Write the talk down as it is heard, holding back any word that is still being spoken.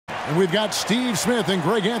And we've got Steve Smith and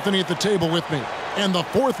Greg Anthony at the table with me. And the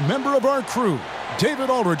fourth member of our crew, David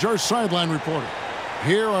Aldridge, our sideline reporter.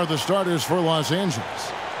 Here are the starters for Los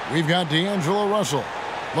Angeles. We've got D'Angelo Russell.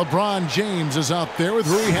 LeBron James is out there with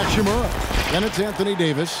Rui Hachimura. Then it's Anthony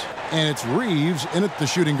Davis. And it's Reeves in at the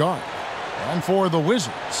shooting guard. And for the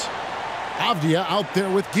Wizards, Avdia out there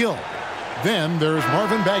with Gill. Then there's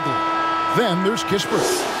Marvin Bagley. Then there's Kispert.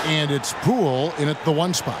 And it's Poole in at the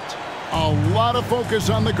 1 spot. A lot of focus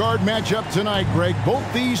on the guard matchup tonight, Greg. Both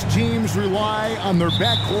these teams rely on their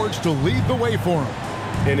backcourts to lead the way for them.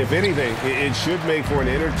 And if anything, it should make for an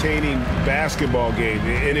entertaining basketball game.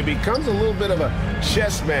 And it becomes a little bit of a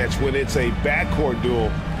chess match when it's a backcourt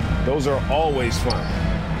duel. Those are always fun.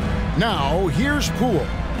 Now, here's Poole.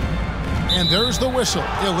 And there's the whistle.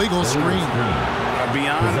 Illegal screen.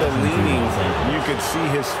 Beyond the leaning, you could see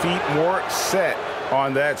his feet more set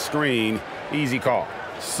on that screen. Easy call.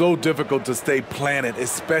 So difficult to stay planted,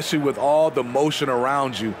 especially with all the motion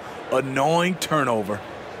around you. Annoying turnover.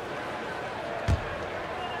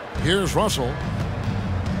 Here's Russell.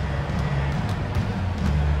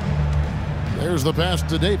 There's the pass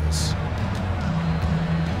to Davis.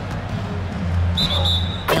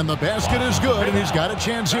 And the basket is good, and he's got a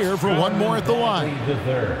chance here for one more at the line.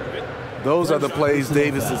 Those are the plays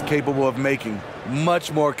Davis is capable of making.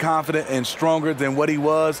 Much more confident and stronger than what he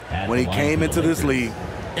was when he came into this league.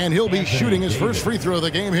 And he'll be shooting his first free throw of the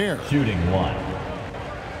game here. Shooting 1.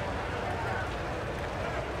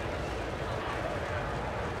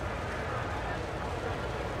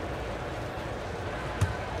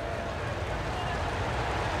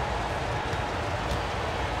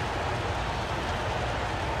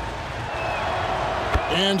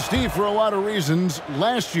 And Steve, for a lot of reasons,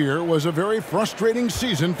 last year was a very frustrating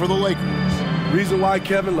season for the Lakers. Reason why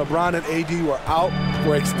Kevin, LeBron, and AD were out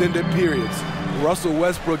for extended periods. Russell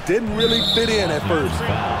Westbrook didn't really fit in at first.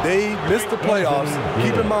 They missed the playoffs.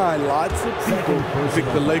 Keep in mind, lots of people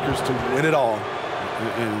picked the Lakers to win it all.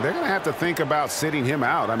 And they're going to have to think about sitting him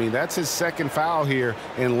out. I mean, that's his second foul here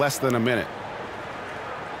in less than a minute.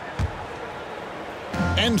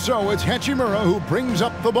 And so it's Hachimura who brings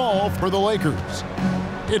up the ball for the Lakers.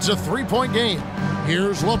 It's a 3-point game.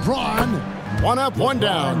 Here's LeBron. 1 up, 1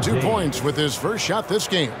 down. 2 points with his first shot this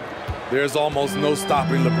game. There's almost no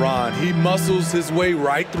stopping LeBron. He muscles his way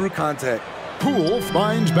right through contact. Poole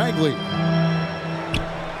finds Bagley.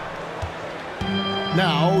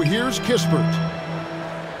 Now here's Kispert.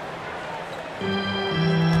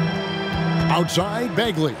 Outside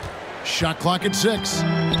Bagley. Shot clock at 6.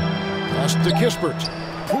 Pass to Kispert.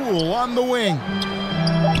 Poole on the wing.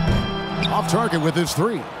 Off target with his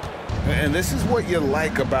 3. And this is what you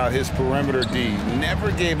like about his perimeter D.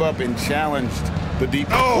 Never gave up and challenged the deep.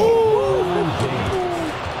 Oh!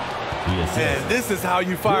 And this is how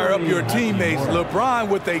you fire up your teammates. LeBron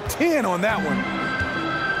with a 10 on that one.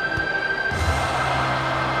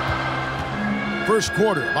 First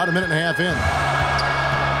quarter, about a minute and a half in.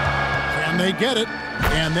 Can they get it?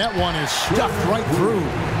 And that one is stuffed right through.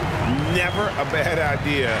 Never a bad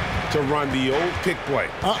idea to run the old pick play.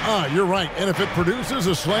 You're right. And if it produces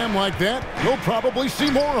a slam like that, you'll probably see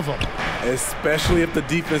more of them. Especially if the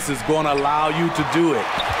defense is going to allow you to do it.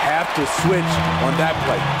 Have to switch on that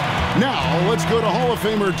play. Now, let's go to Hall of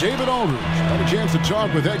Famer David Aldridge. Had a chance to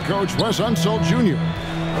talk with head coach Wes Unseld Jr.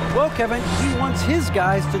 Well, Kevin, he wants his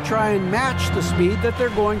guys to try and match the speed that they're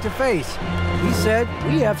going to face. He said,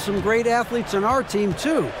 we have some great athletes on our team,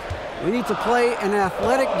 too. We need to play an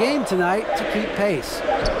athletic game tonight to keep pace.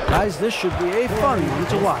 Guys, this should be a fun one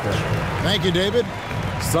to watch. Thank you, David.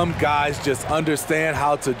 Some guys just understand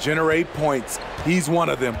how to generate points. He's one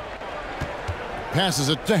of them. Passes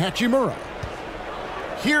it to Hachimura.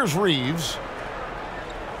 Here's Reeves.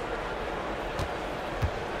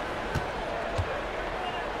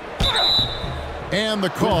 And the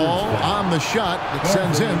call on the shot that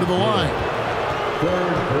sends him to the line.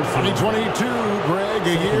 2022, Greg,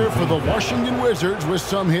 a year for the Washington Wizards with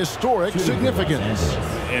some historic significance.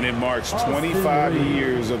 And it marks 25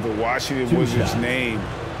 years of the Washington Wizards name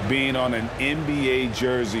being on an NBA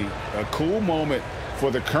jersey. A cool moment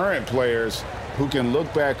for the current players who can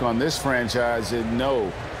look back on this franchise and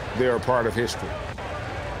know they're a part of history.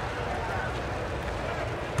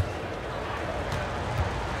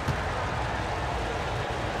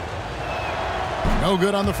 No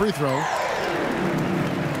good on the free throw.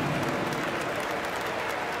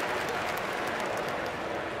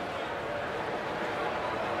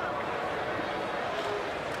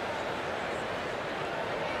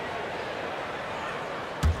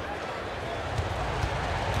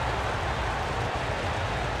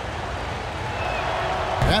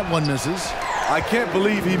 That one misses. I can't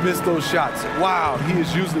believe he missed those shots. Wow, he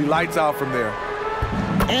is usually lights out from there.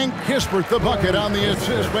 And Kispert the bucket on the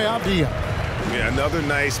assist by Avdia. Yeah, another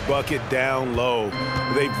nice bucket down low.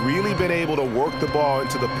 They've really been able to work the ball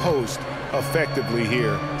into the post effectively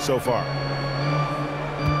here so far.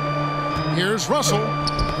 Here's Russell.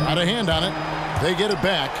 Got a hand on it. They get it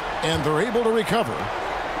back, and they're able to recover.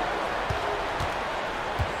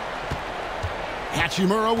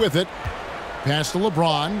 Hachimura with it. Pass to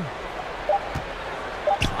LeBron.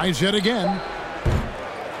 Tries yet again.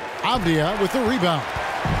 Avdia with the rebound.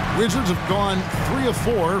 Wizards have gone 3 of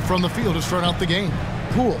 4 from the field to start out the game.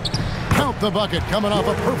 Poole. Count the bucket coming off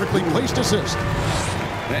a perfectly placed assist.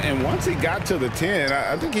 And once he got to the 10,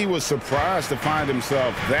 I think he was surprised to find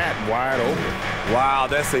himself that wide open. Wow,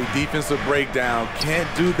 that's a defensive breakdown. Can't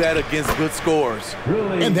do that against good scores.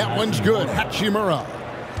 And that one's good. Hachimura.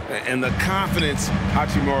 And the confidence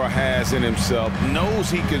Hachimura has in himself, knows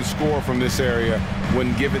he can score from this area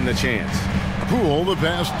when given the chance. Poole the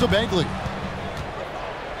pass to Bagley.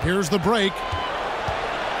 Here's the break.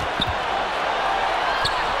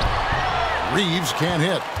 Reeves can't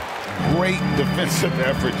hit. Great defensive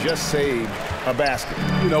effort, just saved a basket.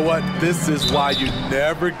 You know what? This is why you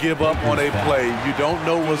never give up on a play. You don't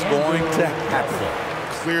know what's going to happen.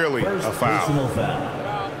 Clearly a foul. Personal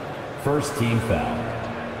foul. First team foul.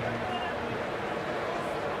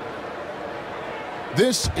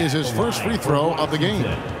 This is his first free throw of the game.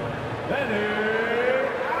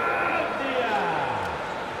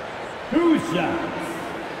 Two shots.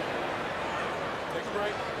 Take a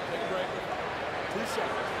break. Take a break. 2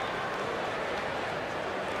 shots.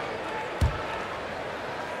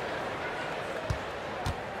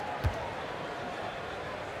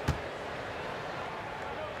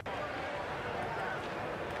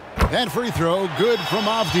 That free throw good from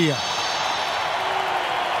Avdia.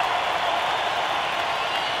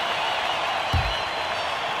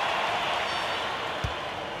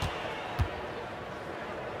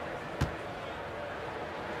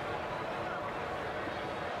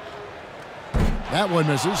 That one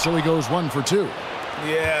misses, so he goes 1 for 2.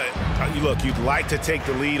 Yeah, look, you'd like to take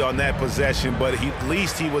the lead on that possession, but at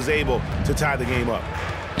least he was able to tie the game up.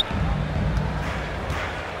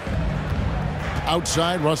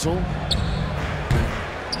 Outside, Russell.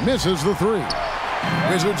 Misses the 3.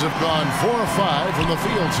 Wizards have gone 4 of 5 from the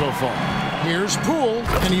field so far. Here's Poole,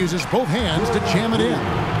 and he uses both hands to jam it in.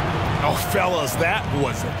 Oh, fellas, that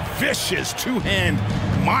was a vicious two-hand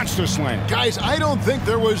monster slam. Guys, I don't think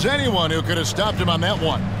there was anyone who could have stopped him on that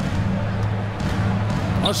one.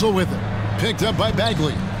 Russell with it. Picked up by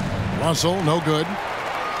Bagley. Russell, no good.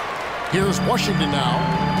 Here's Washington now.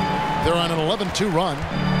 They're on an 11-2 run.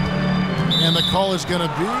 And the call is going to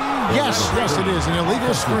be, yes, it is, an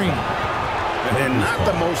illegal screen. And not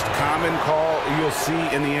the most common call you'll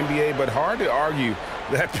see in the NBA, but hard to argue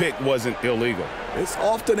that pick wasn't illegal. It's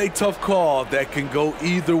often a tough call that can go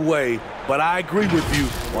either way, but I agree with you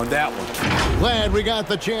on that one. Glad we got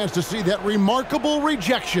the chance to see that remarkable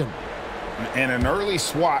rejection. And an early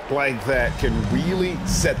swat like that can really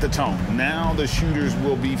set the tone. Now the shooters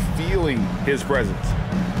will be feeling his presence.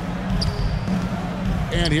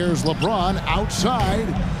 And here's LeBron outside.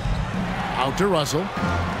 Out to Russell.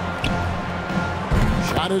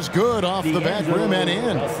 Shot is good off the back rim and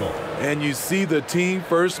in. And you see the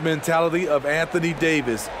team-first mentality of Anthony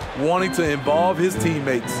Davis, wanting to involve his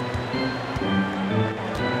teammates.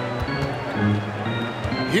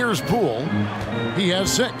 Here's Poole. He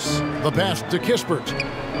has 6. The pass to Kispert.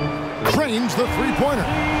 Trains the three-pointer.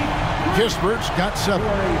 Kispert's got 7.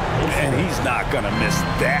 And he's not going to miss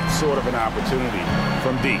that sort of an opportunity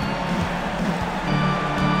from deep.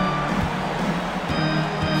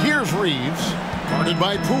 Here's Reeves. Guarded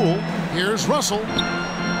by Poole. Here's Russell.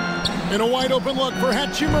 And a wide-open look for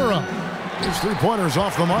Hachimura. His three-pointer's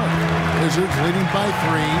off the mark. Wizards leading by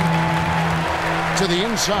 3. To the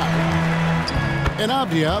inside. And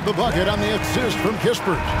Avdia, the bucket on the assist from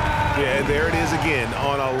Kispert. Yeah, there it is again.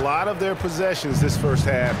 On a lot of their possessions this first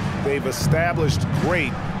half, they've established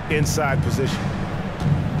great inside position.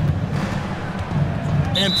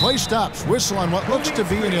 And play stops. Whistle on what looks to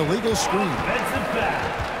be an illegal screen. Defensive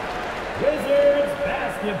foul. Wizards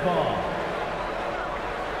basketball.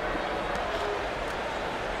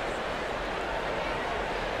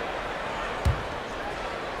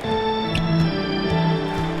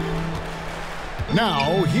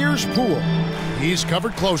 Now, here's Poole. He's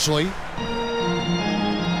covered closely.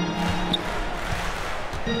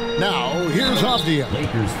 Now, here's Avdia.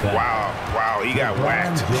 Lakers foul. Wow, he got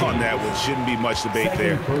whacked on that one. Shouldn't be much debate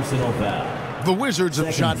there. Personal foul. The Wizards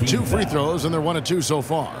have shot 2 free throws, and they're 1 of 2 so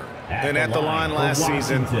far. And at the line last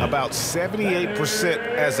season, about 78%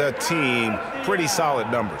 as a team. Pretty solid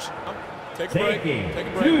numbers. Take a break. Take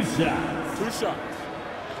a break. 2 shots. 2 shots.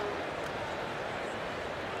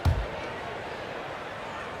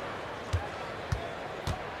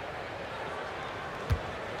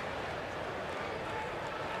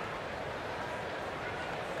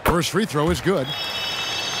 First free throw is good.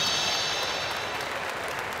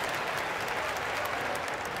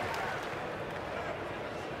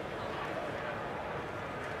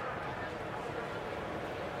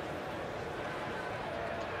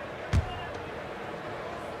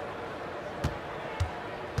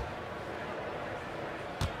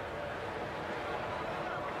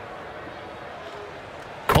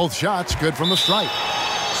 Both shots good from the stripe.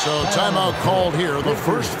 So timeout called here, the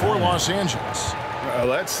first for Los Angeles.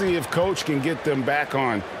 Let's see if Coach can get them back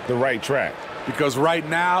on the right track. Because right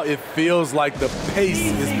now it feels like the pace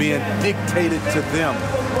is being dictated to them.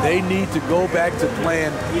 They need to go back to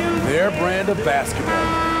playing their brand of basketball.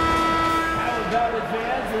 How about it,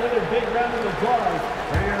 fans? Another big round of applause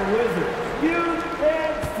for your Wizards. Huge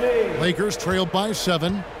fans team. Lakers trail by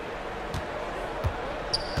 7.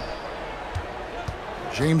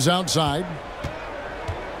 James outside.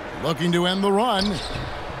 Looking to end the run.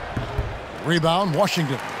 Rebound,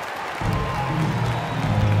 Washington.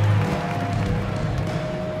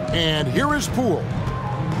 And here is Poole.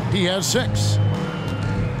 He has 6.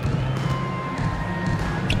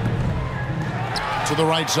 To the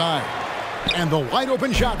right side. And the wide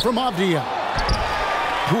open shot from Avdia.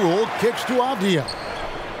 Poole kicks to Avdia.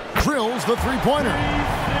 Drills the three-pointer.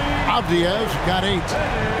 Avdia's got 8.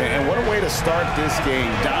 And what a way to start this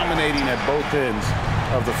game, dominating at both ends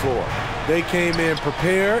of the floor. They came in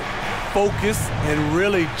prepared, focused, and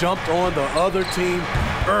really jumped on the other team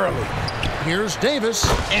early. Here's Davis,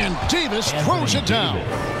 and Davis throws it down.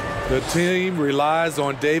 The team relies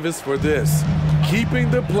on Davis for this, keeping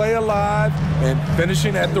the play alive and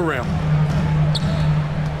finishing at the rim.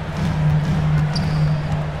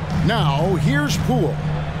 Now, here's Poole.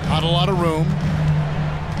 Not a lot of room.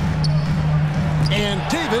 And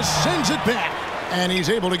Davis sends it back, and he's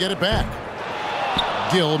able to get it back.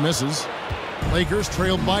 Gill misses. Lakers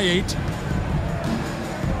trailed by 8.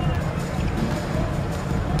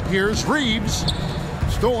 Here's Reeves.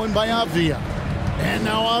 Stolen by Avdia. And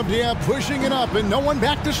now Avdia pushing it up, and no one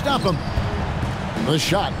back to stop him. The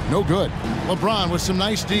shot, no good. LeBron with some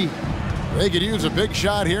nice D. They could use a big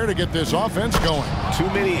shot here to get this offense going. Too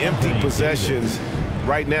many empty possessions.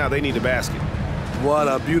 Right now, they need a basket. What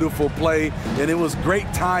a beautiful play, and it was great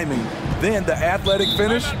timing. Then the athletic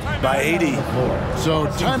finish by AD. So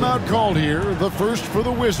timeout called here, the first for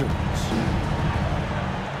the Wizards.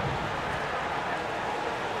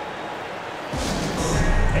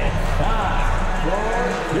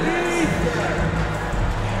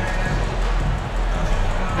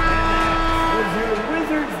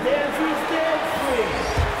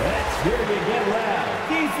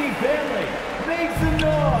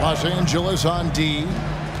 Los Angeles on D.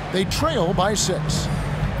 They trail by 6.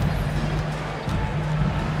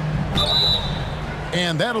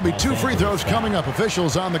 And that'll be 2 free throws coming up.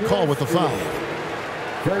 Officials on the call with the foul.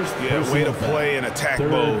 Way to play in attack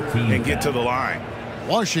mode and get to the line.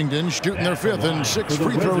 Washington shooting their 5th and 6th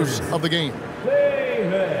free throws of the game.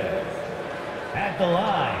 Davis at the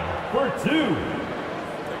line for 2. Take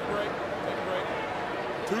a break. Take a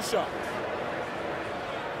break. 2 shots.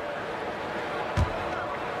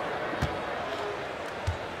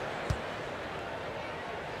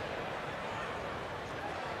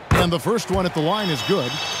 And the first one at the line is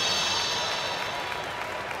good.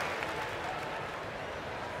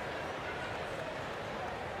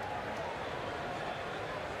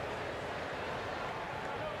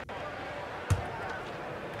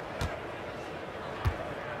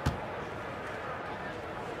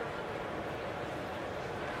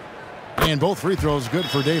 And both free throws good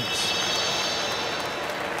for Davis.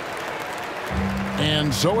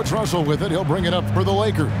 And so it's Russell with it. He'll bring it up for the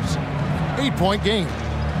Lakers. 8-point game.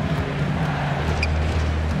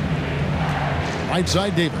 Right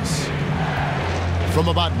side Davis. From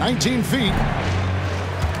about 19 feet.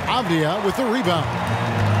 Avdia with the rebound.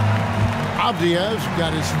 Avdia's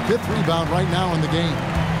got his 5th rebound right now in the game.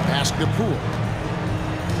 Pass to Poole.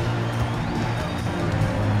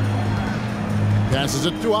 Passes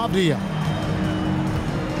it to Avdia.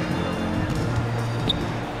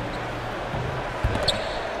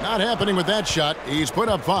 Not happening with that shot. He's put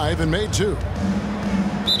up 5 and made 2.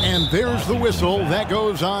 And there's the whistle. That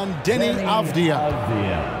goes on Denny Avdia.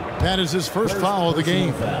 That is his first foul of the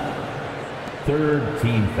game. 3rd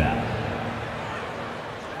team foul.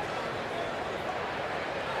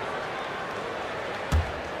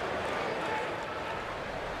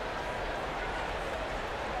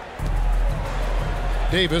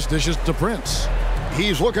 Davis dishes to Prince.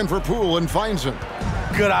 He's looking for Poole and finds him.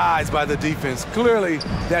 Good eyes by the defense. Clearly,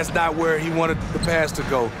 that's not where he wanted the pass to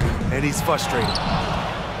go, and he's frustrated.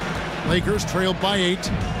 Lakers trailed by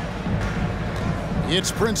 8.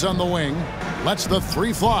 It's Prince on the wing. Lets the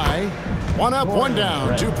 3 fly. 1 up, 1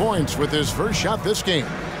 down. 2 points with his first shot this game.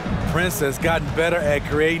 Prince has gotten better at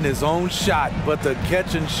creating his own shot, but the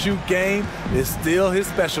catch-and-shoot game is still his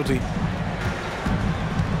specialty.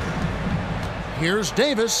 Here's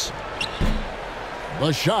Davis.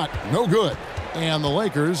 The shot, no good. And the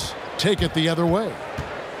Lakers take it the other way.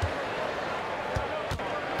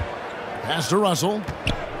 Pass to Russell.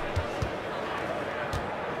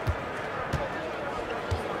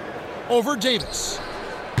 Over Davis.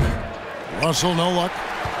 Russell, no luck.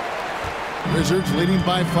 Wizards leading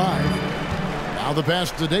by 5. Now the pass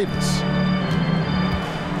to Davis.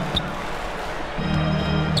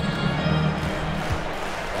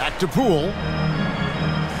 Back to Poole.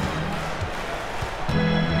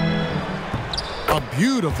 A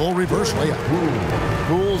beautiful reverse layup.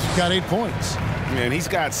 Poole's got 8 points. Man, he's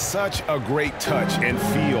got such a great touch and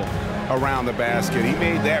feel around the basket. He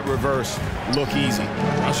made that reverse look easy.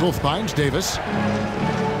 Russell finds Davis.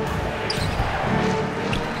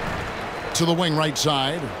 To the wing right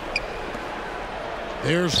side.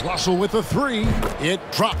 There's Russell with the 3. It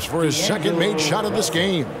drops for his second made shot of this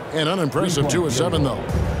game. An unimpressive 2 of 7, though.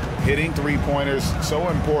 Hitting three-pointers, so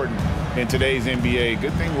important in today's NBA.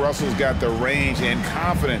 Good thing Russell's got the range and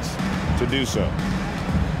confidence to do so.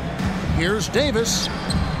 Here's Davis.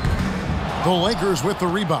 The Lakers with the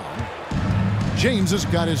rebound. James has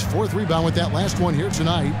got his 4th rebound with that last one here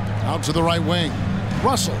tonight. Out to the right wing.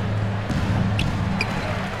 Russell.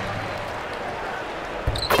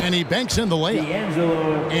 And he banks in the layup.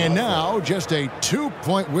 And now just a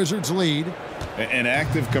 2-point Wizards lead. An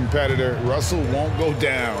active competitor. Russell won't go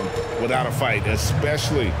down without a fight,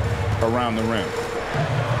 especially around the rim.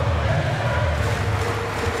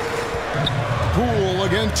 Poole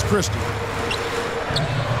against Christie.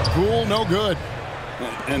 Poole, no good.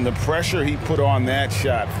 And the pressure he put on that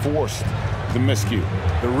shot forced the miscue.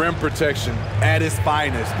 The rim protection at its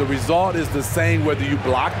finest. The result is the same whether you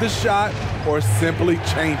block the shot or simply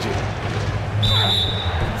change it.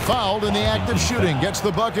 Fouled in the act of shooting. Gets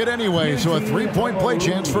the bucket anyway, so a 3-point play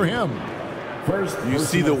chance for him. You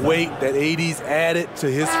see the weight that AD's added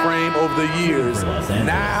to his frame over the years.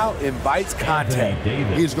 Now invites contact.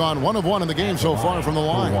 He's gone 1 of 1 in the game so far from the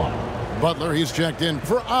line. Butler, he's checked in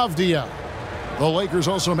for Avdia. The Lakers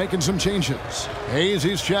also making some changes. Hayes,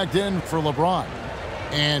 he's checked in for LeBron.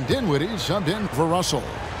 And Dinwiddie subbed in for Russell.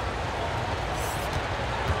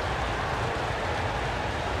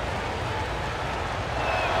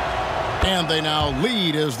 And they now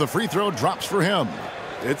lead as the free throw drops for him.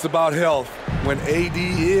 It's about health. When AD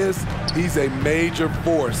is, he's a major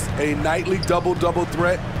force. A nightly double-double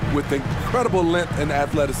threat with incredible length and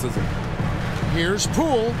athleticism. Here's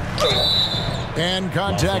Poole. And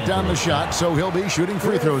contact on the shot, so he'll be shooting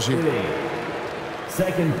free throws here.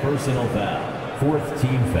 2nd personal foul. 4th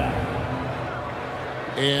team foul.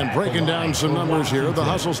 And breaking down some numbers here, the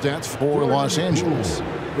hustle stats for Los Angeles.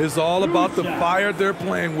 It's all about the fire they're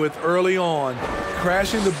playing with early on.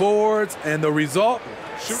 Crashing the boards, and the result,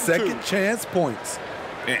 second chance points.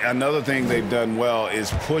 Another thing they've done well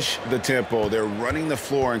is push the tempo. They're running the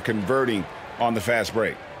floor and converting on the fast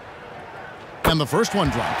break. And the first one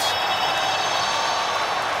drops.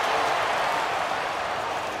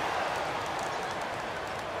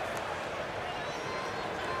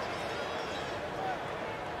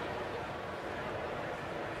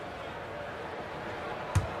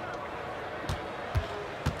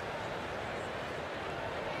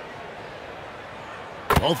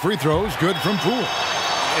 Both free throws good from Poole.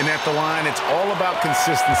 And at the line, it's all about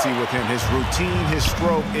consistency with him. His routine, his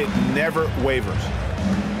stroke, it never wavers.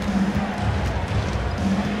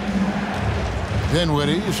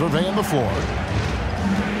 Dinwiddie surveying the floor.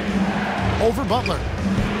 Over Butler.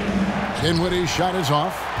 Dinwiddie's shot is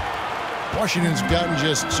off. Washington's gotten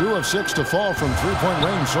just 2 of 6 to fall from 3-point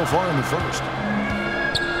range so far in the first.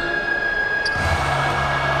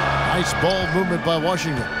 Nice ball movement by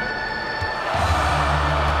Washington.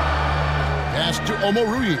 Pass to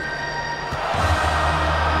Omoruyi.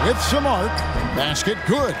 With some arc. Basket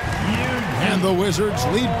good. And the Wizards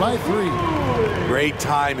lead by 3. Great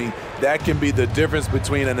timing. That can be the difference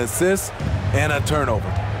between an assist and a turnover.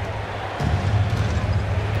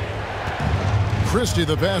 Christie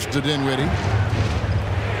the pass to Dinwiddie.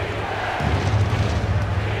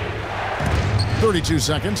 32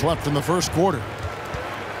 seconds left in the first quarter.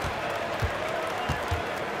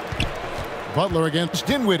 Butler against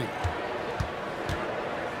Dinwiddie.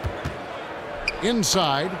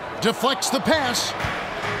 Inside, deflects the pass.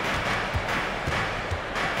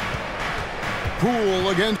 Poole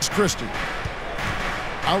against Christie.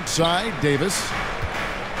 Outside, Davis.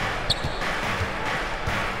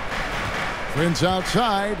 Prince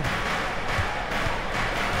outside.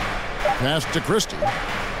 Pass to Christie.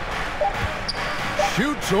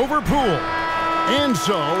 Shoots over Poole. And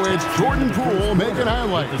so it's Jordan Poole making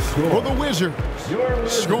highlights for the Wizards.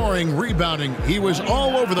 Scoring, rebounding. He was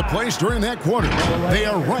all over the place during that quarter. They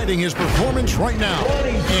are riding his performance right now.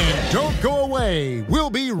 And don't go away. We'll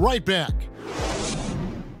be right back.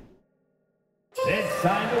 It's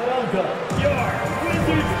time to welcome your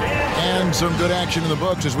Wizards fans. And some good action in the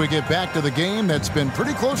books as we get back to the game that's been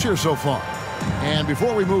pretty close here so far. And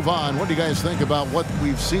before we move on, what do you guys think about what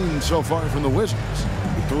we've seen so far from the Wizards?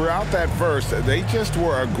 Throughout that first, they just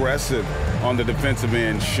were aggressive on the defensive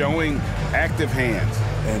end, showing active hands.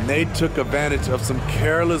 And they took advantage of some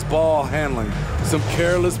careless ball handling, some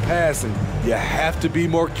careless passing. You have to be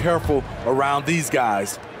more careful around these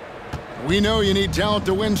guys. We know you need talent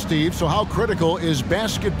to win, Steve, so how critical is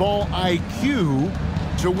basketball IQ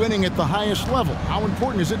to winning at the highest level? How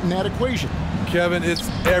important is it in that equation? Kevin, it's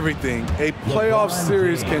everything. A playoff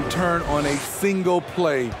series can turn on a single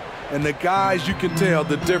play. And the guys, you can tell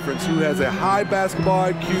the difference who has a high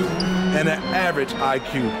basketball IQ and an average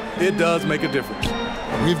IQ. It does make a difference.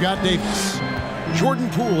 We've got Davis. Jordan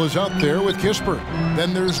Poole is out there with Kispert.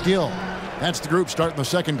 Then there's Gill. That's the group starting the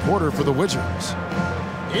second quarter for the Wizards.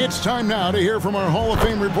 It's time now to hear from our Hall of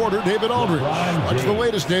Fame reporter, David Aldridge. What's the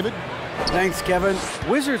latest, David? Thanks, Kevin.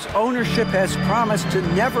 Wizards ownership has promised to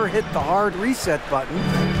never hit the hard reset button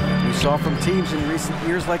we saw from teams in recent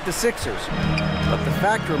years like the Sixers. But the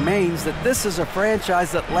fact remains that this is a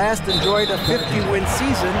franchise that last enjoyed a 50-win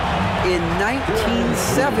season in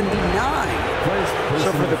 1979.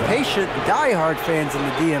 So for the patient, die-hard fans in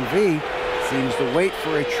the DMV, seems the wait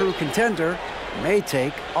for a true contender may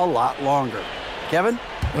take a lot longer. Kevin?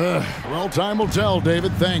 Well, time will tell,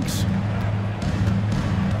 David. Thanks.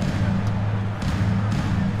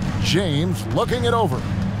 James looking it over.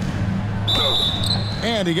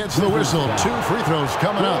 And he gets the whistle. 2 free throws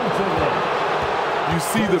coming up. You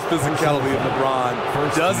see the physicality of LeBron.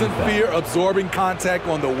 Doesn't fear absorbing contact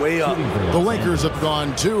on the way up. The Lakers have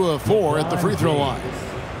gone 2 of 4 at the free throw line.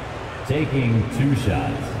 Taking 2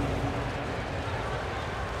 shots.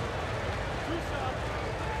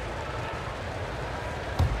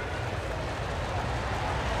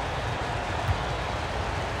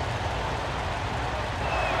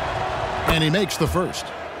 And he makes the first.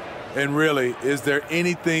 And really, is there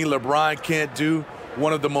anything LeBron can't do?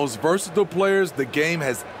 One of the most versatile players the game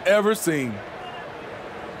has ever seen.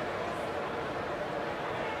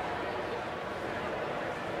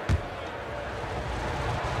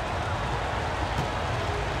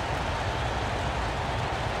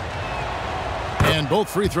 And both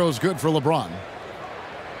free throws good for LeBron.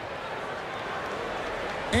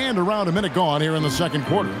 And around a minute gone here in the second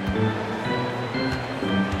quarter.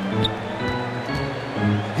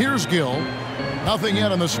 Here's Gill. Nothing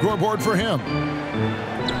yet on the scoreboard for him.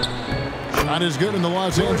 Not as good in the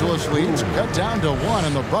Los Angeles leads. Cut down to 1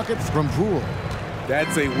 in the bucket from Poole.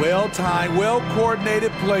 That's a well-timed,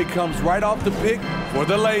 well-coordinated play. Comes right off the pick for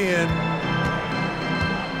the lay-in.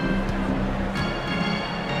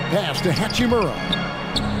 Pass to Hachimura.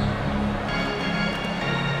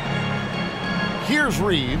 Here's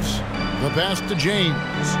Reeves. The pass to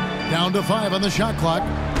James. Down to 5 on the shot clock.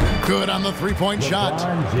 Good on the three-point shot.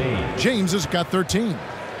 James has got 13.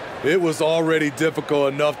 It was already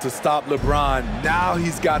difficult enough to stop LeBron. Now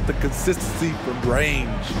he's got the consistency from range.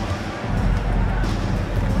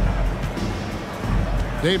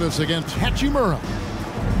 Davis against Hachimura.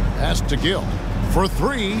 Pass to Gill for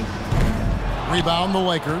 3. Rebound the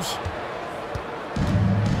Lakers.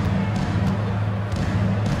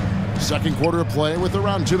 Second quarter of play with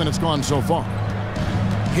around 2 minutes gone so far.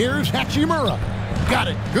 Here's Hachimura. Got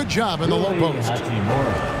it. Good job in the low post.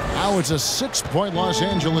 Now it's a 6-point Los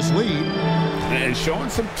Angeles lead. And showing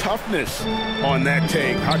some toughness on that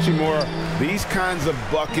take. Hachimura, these kinds of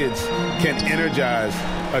buckets can energize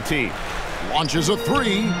a team. Launches a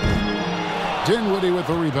 3. Dinwiddie with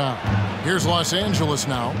the rebound. Here's Los Angeles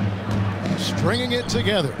now. Stringing it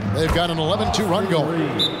together. They've got an 11-2 run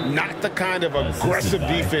going. Not the kind of aggressive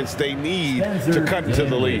defense they need to cut into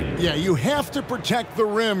the lead. Yeah, you have to protect the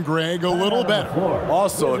rim, Greg, a little better.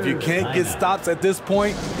 Also, if you can't get stops at this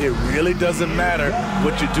point, it really doesn't matter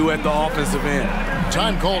what you do at the offensive end.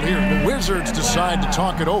 Time called here. The Wizards decide to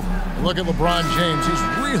talk it over. Look at LeBron James. He's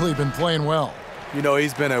really been playing well. You know,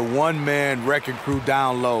 he's been a one-man wrecking crew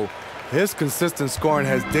down low. His consistent scoring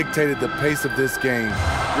has dictated the pace of this game.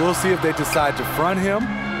 We'll see if they decide to front him,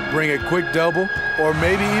 bring a quick double, or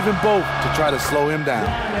maybe even both to try to slow him down.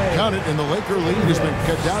 Count it, and the Laker lead has been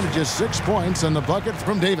cut down to just 6 points, and the bucket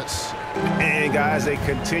from Davis. And guys, they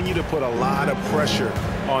continue to put a lot of pressure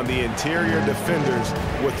on the interior defenders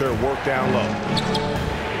with their work down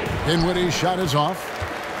low. Dinwiddie's shot is off.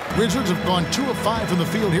 Wizards have gone 2 of 5 from the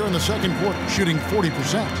field here in the second quarter, shooting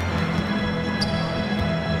 40%.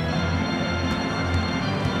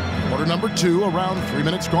 Quarter number 2, around 3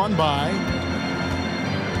 minutes gone by.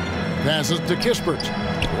 Passes to Kispert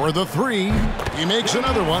for the 3. He makes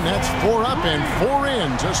another one. That's 4 up and 4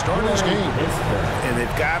 in to start his game. And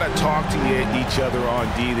they've got to talk to each other on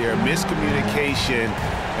D there. Miscommunication,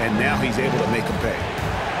 and now he's able to make them pay.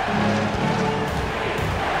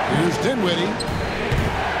 Here's Dinwiddie.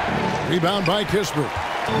 Rebound by Kispert.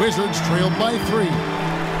 Wizards trailed by 3.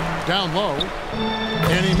 Down low.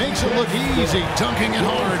 And he makes it look easy, dunking it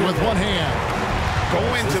hard with one hand.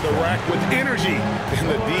 Going to the rack with energy, and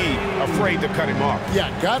the D afraid to cut him off. Yeah,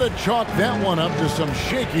 got to chalk that one up to some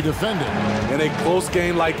shaky defending. In a close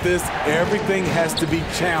game like this, everything has to be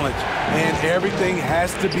challenged, and everything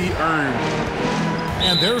has to be earned.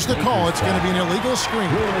 And there's the call. It's going to be an illegal screen.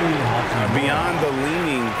 Beyond the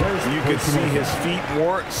leaning, you could see his feet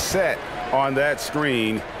weren't set on that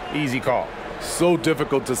screen. Easy call. So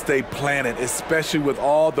difficult to stay planted, especially with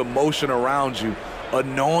all the motion around you.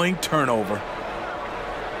 Annoying turnover.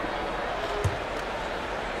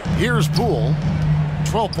 Here's Poole.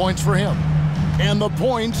 12 points for him. And the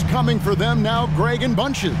points coming for them now, Greg, in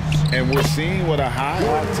bunches. And we're seeing what a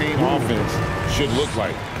high-octane offense should look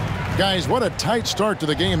like. Guys, what a tight start to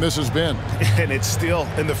the game this has been. And it's still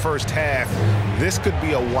in the first half. This could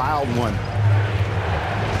be a wild one.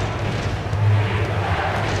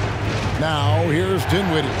 Now, here's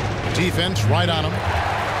Dinwiddie. Defense right on him.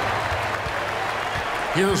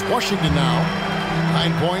 Here's Washington now.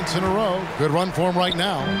 9 points in a row. Good run for him right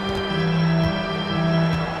now.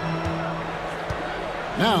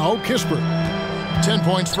 Now, Kispert. 10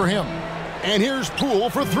 points for him. And here's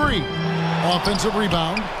Poole for 3. Offensive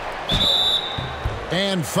rebound.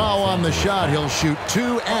 And foul on the shot. He'll shoot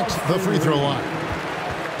 2 at the free throw line.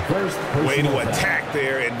 Way to attack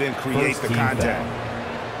there and then create the contact.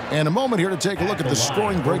 And a moment here to take a look at the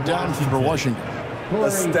scoring breakdown for Washington.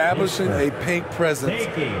 Establishing a paint presence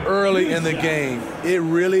early in the game, it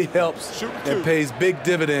really helps and pays big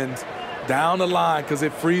dividends down the line because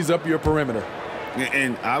it frees up your perimeter.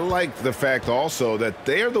 And I like the fact also that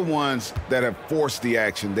they're the ones that have forced the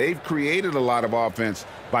action. They've created a lot of offense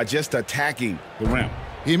by just attacking the rim.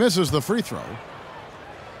 He misses the free throw.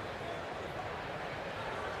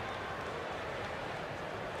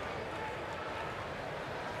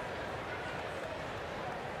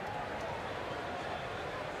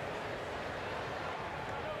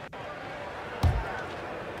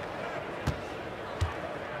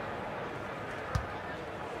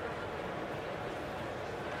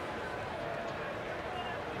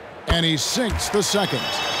 And he sinks the second.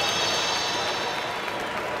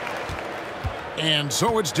 And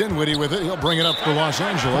so it's Dinwiddie with it. He'll bring it up for Los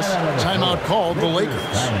Angeles. Timeout called the Lakers.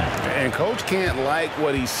 And Coach can't like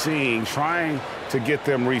what he's seeing, trying to get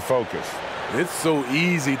them refocused. It's so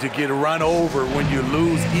easy to get run over when you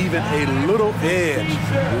lose even a little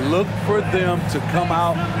edge. Look for them to come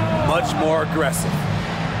out much more aggressive.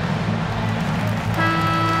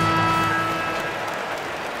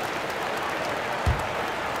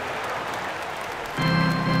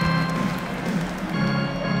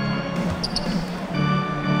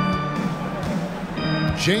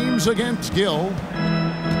 James against Gill.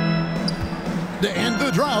 To end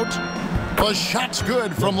the drought. The shot's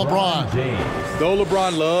good from LeBron. Though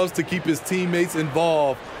LeBron loves to keep his teammates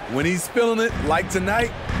involved, when he's feeling it, like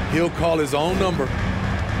tonight, he'll call his own number.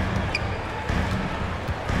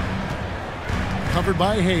 Covered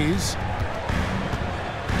by Hayes.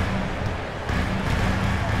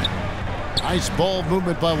 Nice ball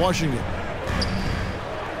movement by Washington.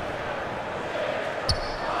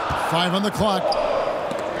 5 on the clock.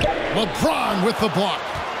 LeBron with the block.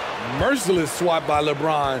 Merciless swat by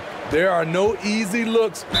LeBron. There are no easy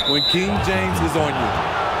looks when King James is on you.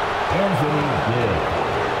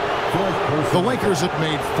 The Lakers have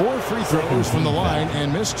made 4 free throws from the line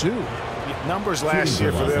and missed 2. Numbers last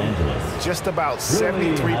year for them, just about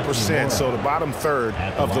 73%, so the bottom third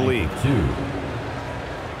of the league.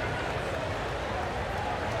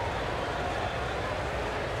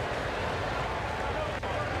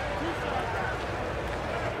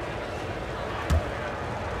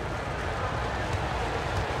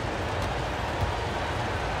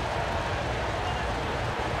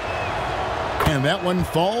 And that one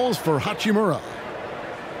falls for Hachimura.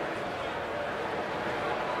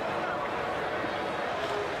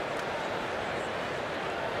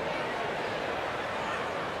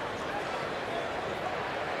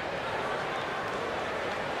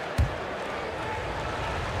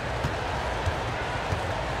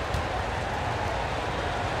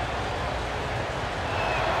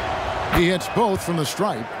 He hits both from the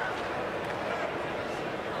stripe.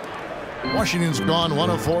 Washington's gone 1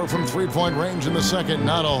 of 4 from three-point range in the second.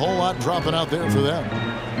 Not a whole lot dropping out there for them.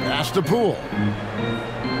 Pass to Poole.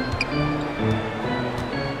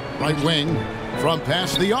 Right wing from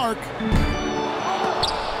past the arc.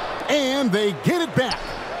 And they get it back.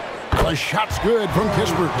 The shot's good from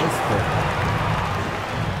Kispert.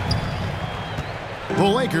 The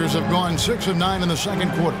Lakers have gone 6 of 9 in the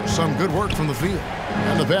second quarter. Some good work from the field.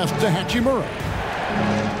 And the pass to Hachimura.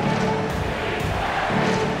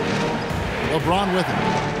 LeBron with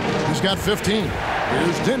it. He's got 15.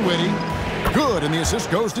 Here's Dinwiddie. Good, and the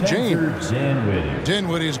assist goes to James.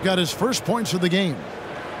 Dinwiddie's got his first points of the game.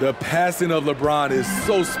 The passing of LeBron is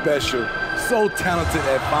so special, so talented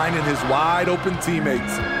at finding his wide-open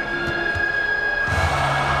teammates.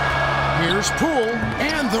 Here's Poole,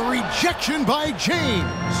 and the rejection by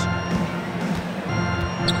James.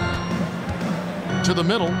 To the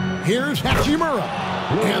middle, here's Hachimura.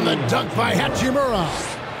 And the dunk by Hachimura.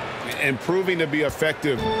 And proving to be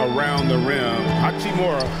effective around the rim.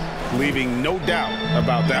 Hachimura leaving no doubt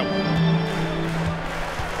about that one.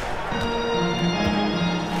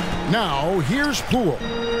 Now, here's Poole.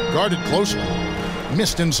 Guarded closely.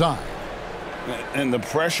 Missed inside. And the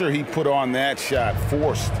pressure he put on that shot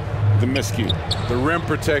forced the miscue. The rim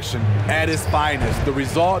protection at its finest. The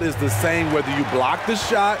result is the same whether you block the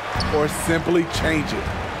shot or simply change it.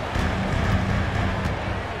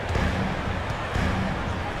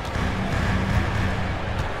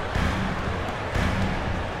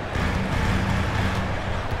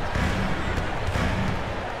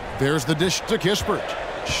 There's the dish to Kispert.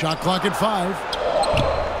 Shot clock at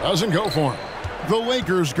 5. Doesn't go for him. The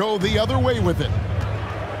Lakers go the other way with it.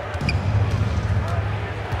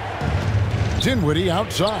 Dinwiddie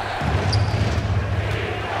outside.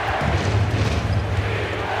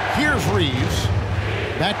 Here's Reeves.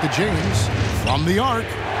 Back to James. From the arc.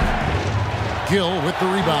 Gill with the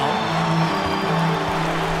rebound.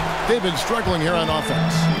 They've been struggling here on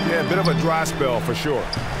offense. Yeah, a bit of a dry spell for sure.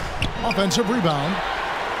 Offensive rebound.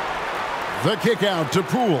 The kick out to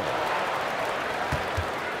Poole.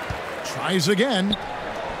 Tries again.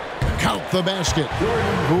 Count the basket.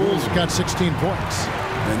 Poole's got 16 points.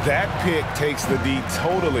 And that pick takes the D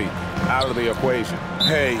totally out of the equation.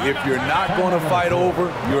 Hey, if you're not going to fight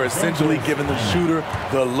over, you're essentially giving the shooter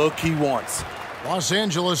the look he wants. Los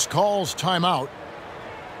Angeles calls timeout.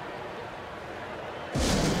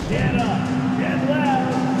 Get up, get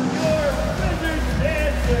loud, your Wizards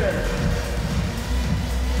answer.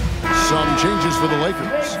 Some changes for the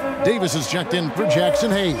Lakers. Davis is checked in for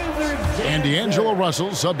Jackson Hayes. And D'Angelo Russell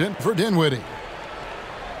subbed in for Dinwiddie.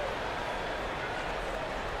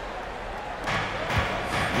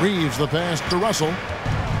 Reeves the pass to Russell.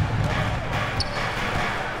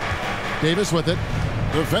 Davis with it.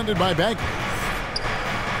 Defended by Bagley.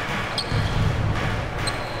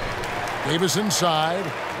 Davis inside.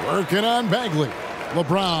 Working on Bagley.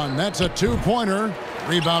 LeBron, that's a two-pointer.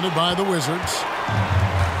 Rebounded by the Wizards.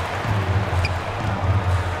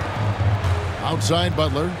 Outside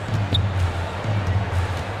Butler.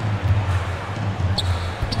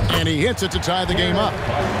 And he hits it to tie the game up.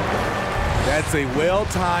 That's a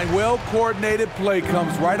well-timed, well-coordinated play.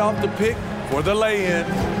 Comes right off the pick for the lay-in.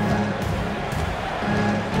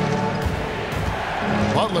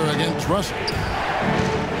 Butler against Russell.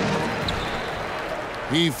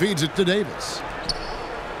 He feeds it to Davis.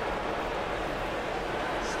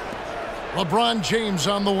 LeBron James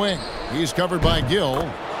on the wing. He's covered by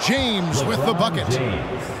Gill. James with the bucket.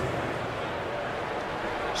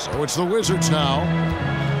 So it's the Wizards now.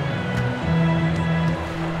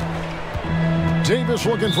 Davis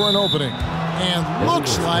looking for an opening. And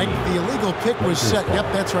looks like the illegal pick was set.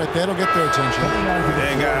 Yep, that's right. That'll get their attention.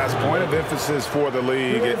 And guys, point of emphasis for the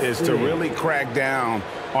league is to really crack down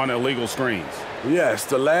on illegal screens. Yes,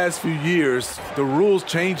 the last few years, the rules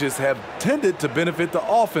changes have tended to benefit the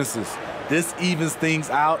offenses. This evens things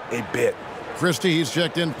out a bit. Christie, he's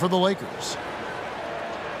checked in for the Lakers.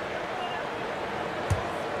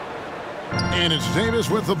 And it's Davis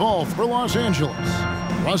with the ball for Los Angeles.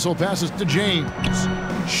 Russell passes to James.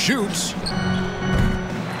 Shoots.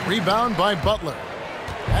 Rebound by Butler.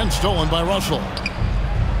 And stolen by Russell.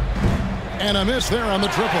 And a miss there on the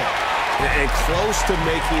triple. and close to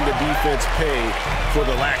making the defense pay for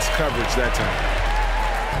the lax coverage that time.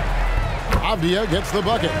 Avdia gets the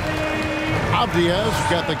bucket. Avdia's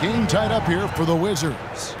got the game tied up here for the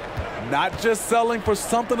Wizards. Not just selling for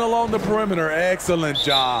something along the perimeter. Excellent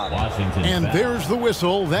job. And there's the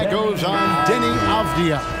whistle. That goes on Denny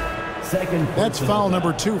Avdia. That's foul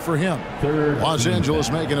number 2 for him. Los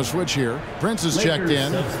Angeles making a switch here. Prince is checked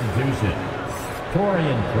in. Substitution.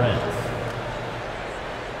 Torian Prince.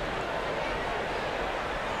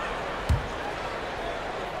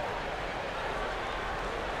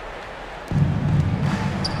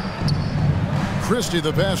 Christie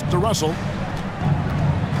the pass to Russell.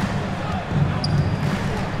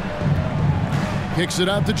 Kicks it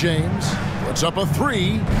out to James. Puts up a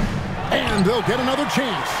 3. And they'll get another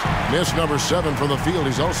chance. Miss number 7 from the field.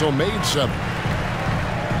 He's also made 7.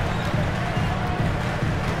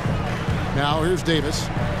 Now here's Davis.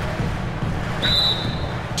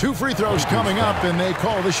 2 free throws coming up, and they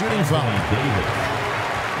call the shooting foul.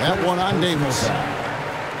 That one on Davis.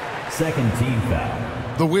 Second team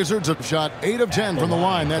foul. The Wizards have shot 8 of 10 from the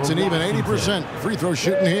line. That's an even 80% free throw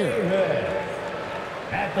shooting here.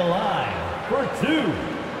 At the line for 2.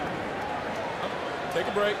 Take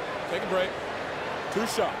a break. Take a break. 2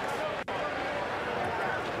 shots.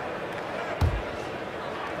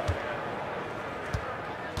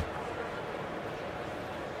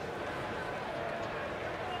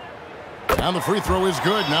 And the free throw is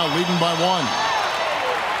good. Now leading by 1.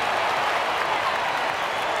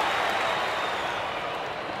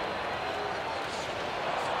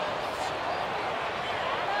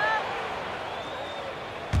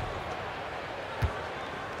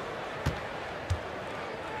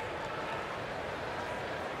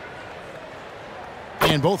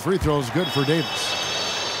 And both free throws good for Davis.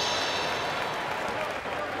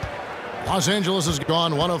 Los Angeles has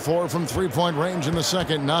gone 1 of 4 from three-point range in the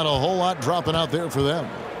second. Not a whole lot dropping out there for them.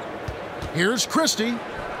 Here's Christie.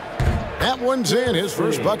 That one's in. His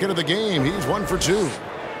first bucket of the game. He's 1 for 2.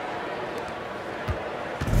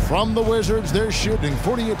 From the Wizards, they're shooting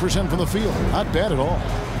 48% from the field. Not bad at all.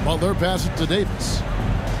 While they're passing to Davis.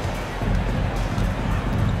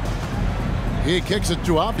 He kicks it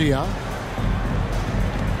to Avdia.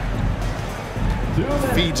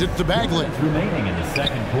 Feeds it to Bagley. Remaining in the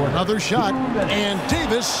second quarter. Another shot, and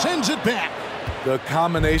Davis sends it back. The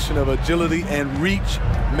combination of agility and reach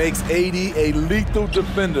makes AD a lethal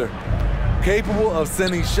defender, capable of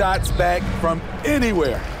sending shots back from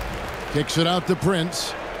anywhere. Kicks it out to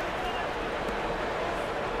Prince.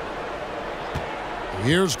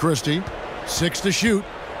 Here's Christie. 6 to shoot.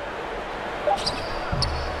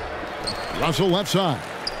 Russell left side.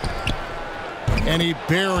 And he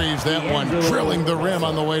buries that one, drilling the rim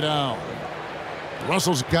on the way down.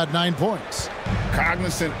 Russell's got 9 points.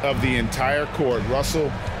 Cognizant of the entire court,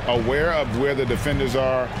 Russell aware of where the defenders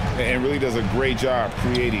are and really does a great job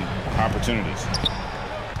creating opportunities.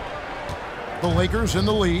 The Lakers in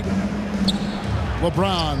the lead.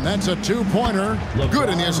 LeBron, that's a 2-pointer. Good,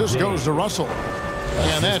 and the assist goes to Russell.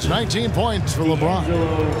 And that's 19 points for LeBron.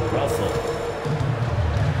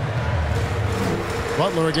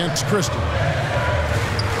 Butler against Christie.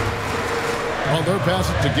 Well, they're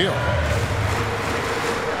passing to Gill.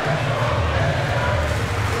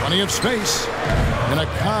 Plenty of space. And a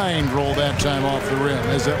kind roll that time off the rim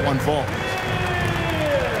as that one falls.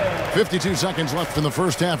 52 seconds left in the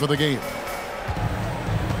first half of the game.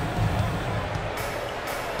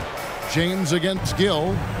 James against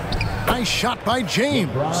Gill. Nice shot by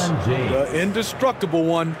James. The indestructible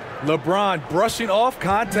one. LeBron brushing off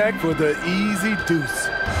contact for the easy deuce.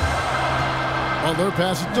 Well, they're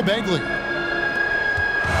passing to Bagley.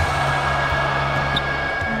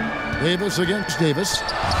 Davis against Davis.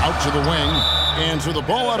 Out to the wing. And to the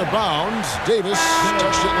ball out of bounds. Davis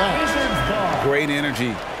touched it last. Great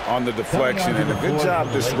energy on the deflection and a good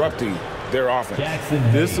job disrupting their offense.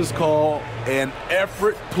 This is called an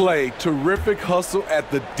effort play. Terrific hustle at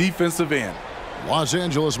the defensive end. Los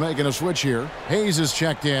Angeles making a switch here. Hayes is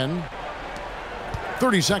checked in.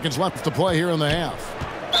 30 seconds left to play here in the half.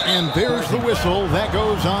 And there's the whistle. That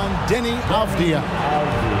goes on Denny Avdia.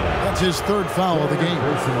 That's his 3rd foul of the game.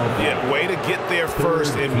 Yeah, way to get there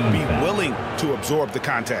first and be willing to absorb the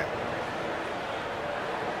contact.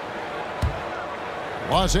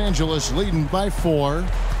 Los Angeles leading by 4.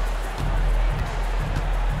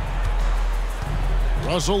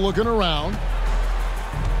 Russell looking around.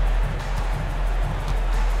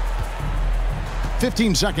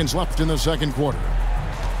 15 seconds left in the second quarter.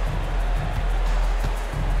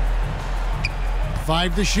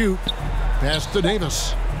 5 to shoot. Pass to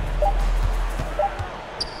Davis.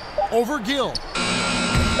 Over Gill.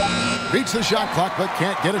 Beats the shot clock, but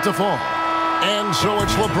can't get it to fall. And so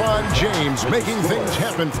it's LeBron James making things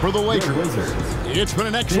happen for the Lakers. It's been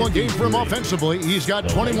an excellent game for him offensively. He's got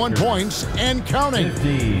 21 points and counting.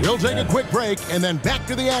 We'll take a quick break and then back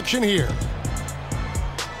to the action here.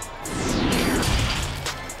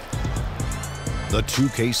 The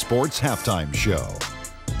 2K Sports Halftime Show.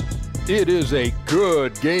 It is a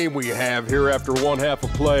good game we have here after one half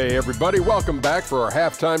of play. Everybody, welcome back for our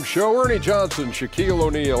halftime show. Ernie Johnson, Shaquille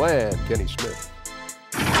O'Neal, and Kenny Smith.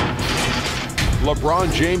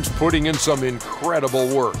 LeBron James putting in some incredible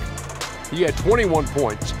work. He had 21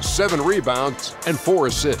 points, 7 rebounds, and 4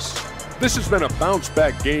 assists. This has been a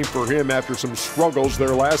bounce-back game for him after some struggles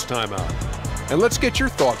their last time out. And let's get your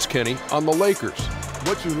thoughts, Kenny, on the Lakers.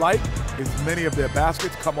 What you like is many of their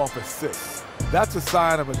baskets come off assists. That's a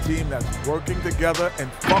sign of a team that's working together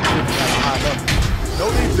and functioning at a high level. No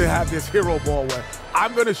need to have this hero ball where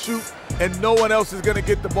I'm going to shoot and no one else is going to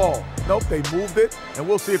get the ball. Nope, they moved it, and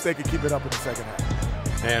we'll see if they can keep it up in the second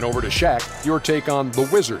half. And over to Shaq, your take on the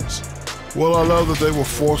Wizards. Well, I love that they were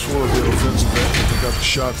forceful at their offensive end. They got the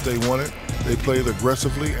shots they wanted. They played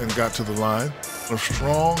aggressively and got to the line. A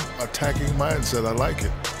strong attacking mindset. I like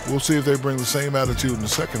it. We'll see if they bring the same attitude in the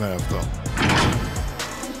second half, though.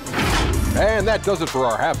 And that does it for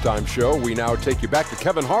our halftime show. We now take you back to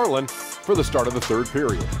Kevin Harlan for the start of the third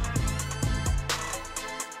period.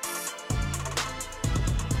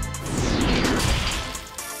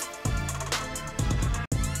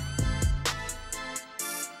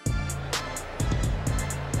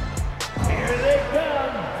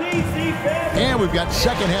 And we've got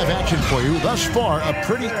second half action for you. Thus far, a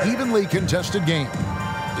pretty evenly contested game.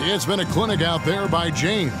 It's been a clinic out there by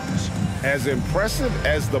James. As impressive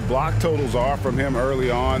as the block totals are from him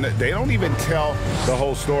early on, they don't even tell the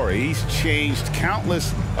whole story. He's changed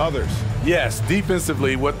countless others. Yes,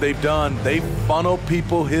 defensively, what they've done, they funnel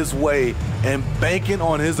people his way and banking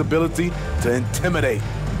on his ability to intimidate.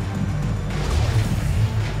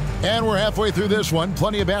 And we're halfway through this one.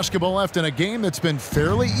 Plenty of basketball left in a game that's been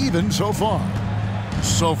fairly even so far.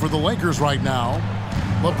 So for the Lakers right now,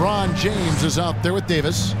 LeBron James is out there with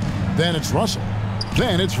Davis. Then it's Russell.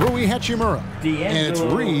 Then it's Rui Hachimura. And it's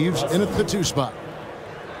Reeves in at the 2 spot.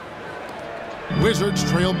 Wizards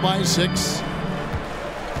trailed by 6.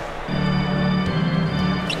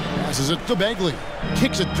 Passes it to Bagley.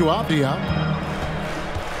 Kicks it to Avdia.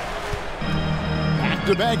 Back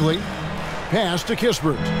to Bagley. Pass to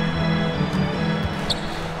Kispert.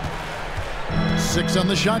 6 on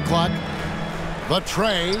the shot clock. The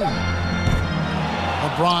tray.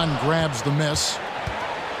 LeBron grabs the miss.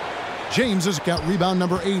 James has got rebound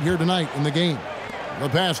number 8 here tonight in the game. The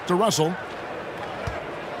pass to Russell.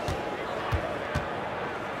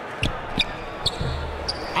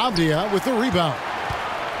 Avdia with the rebound.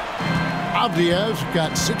 Avdia's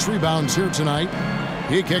got 6 rebounds here tonight.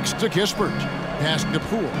 He kicks to Kispert. Pass to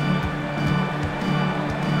Poole.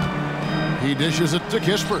 He dishes it to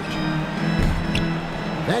Kispert.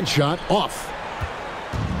 That shot off.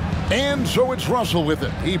 And so it's Russell with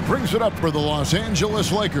it. He brings it up for the Los Angeles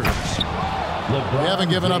Lakers. They haven't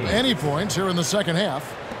given up any points here in the second half.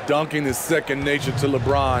 Dunking is second nature to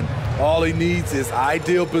LeBron. All he needs is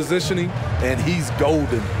ideal positioning, and he's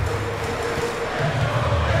golden.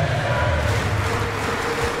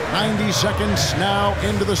 90 seconds now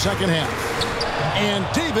into the second half. And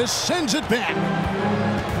Davis sends it back.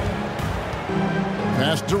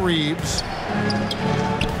 Pass to Reeves.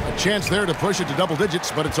 A chance there to push it to double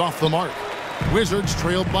digits, but it's off the mark. Wizards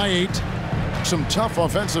trailed by 8. Some tough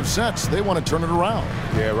offensive sets. They want to turn it around.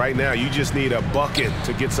 Yeah, right now you just need a bucket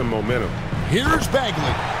to get some momentum. Here's Bagley.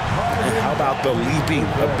 And how about the leaping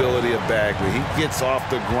ability of Bagley? He gets off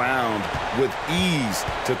the ground with ease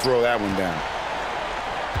to throw that one down.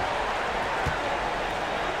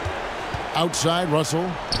 Outside,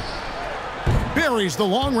 Russell buries the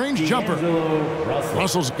long-range jumper.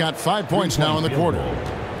 Russell's got 5 points now in the quarter.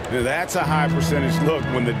 Now that's a high percentage look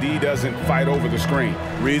when the D doesn't fight over the screen.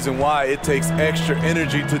 Reason why it takes extra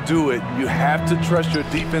energy to do it. You have to trust your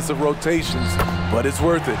defensive rotations, but it's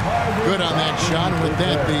worth it. Good on that shot. And with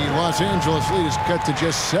that, the Los Angeles lead is cut to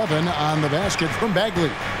just 7 on the basket from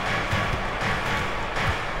Bagley.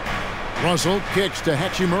 Russell kicks to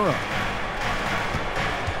Hachimura.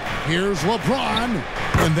 Here's LeBron,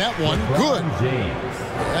 and that one good.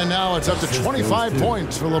 And now it's up to 25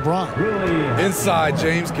 points for LeBron. Inside,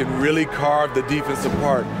 James can really carve the defense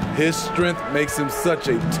apart. His strength makes him such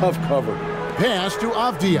a tough cover. Pass to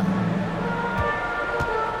Avdia.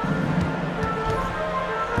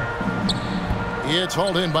 It's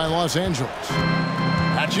hauled in by Los Angeles.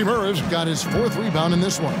 Hachimura's got his 4th rebound in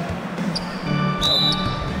this one.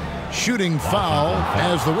 shooting foul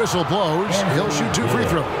as the whistle blows. He'll shoot 2 free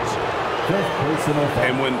throws.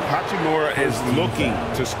 And when Hachimura is looking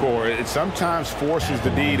to score, it sometimes forces the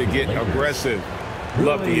D to get aggressive.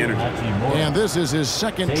 Love the energy. And this is his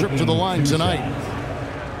second trip to the line tonight.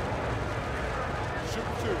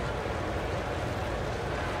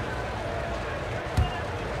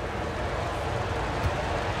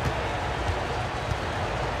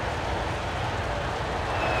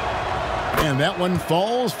 And that one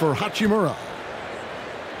falls for Hachimura.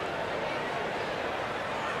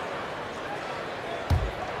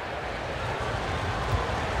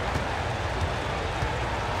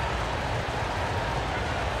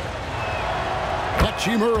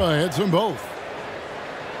 Hachimura hits them both.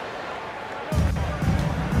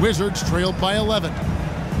 Wizards trailed by 11.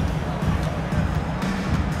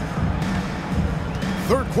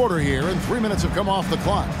 Third quarter here, and 3 minutes have come off the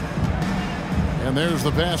clock. And there's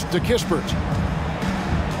the pass to Kispert.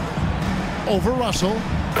 Over Russell.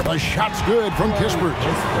 The shot's good from Kispert.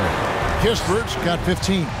 Kispert's got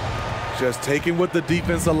 15. Just taking what the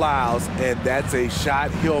defense allows, and that's a shot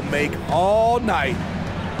he'll make all night.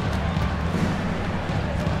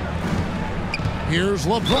 Here's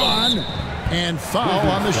LeBron, and foul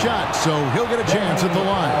on the shot, so he'll get a chance at the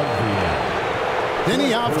line.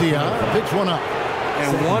 Denny Avdia picks one up.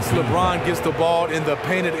 And once LeBron gets the ball in the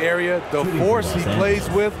painted area, the force he plays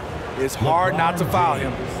with, it's hard not to foul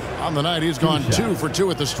him. On the night, he's gone 2 for 2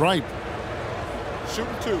 at the stripe.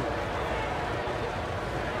 Shooting 2.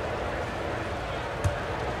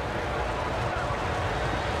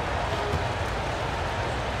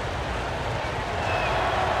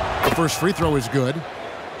 The first free throw is good.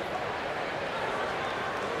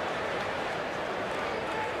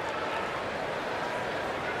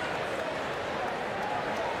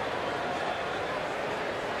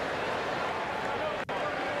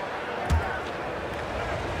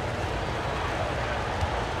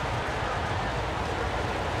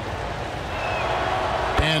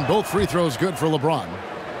 And both free throws good for LeBron.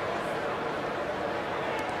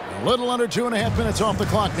 A little under 2.5 minutes off the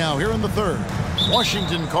clock now here in the third.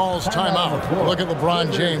 Washington calls timeout. Look at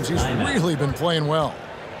LeBron James. He's really been playing well.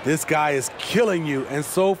 This guy is killing you, and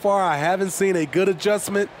so far I haven't seen a good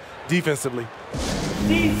adjustment defensively.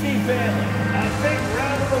 DC family, a big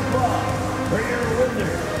round of applause for your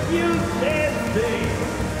winner, UNC.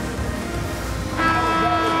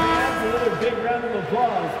 Another big round of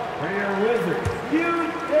applause for your wizard,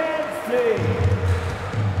 UNC.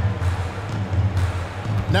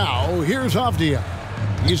 Now, here's Avdia.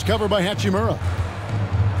 He's covered by Hachimura.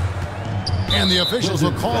 And the officials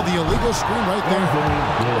will call the illegal screen right there.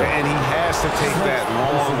 And he has to take that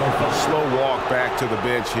long, slow walk back to the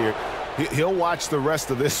bench here. He'll watch the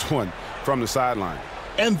rest of this one from the sideline.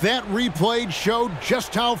 And that replay showed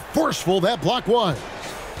just how forceful that block was.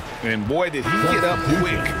 And boy, did he get up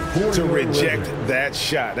quick to reject that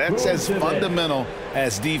shot. That's as fundamental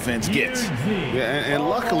as defense gets. Yeah, and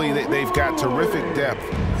luckily, they've got terrific depth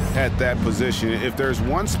at that position. If there's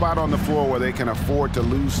one spot on the floor where they can afford to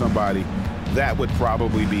lose somebody, that would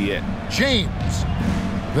probably be it. James.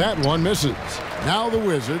 That one misses. Now the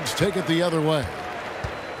Wizards take it the other way.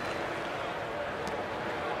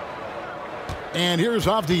 And here's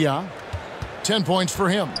Avdia. 10 points for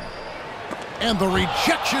him. And the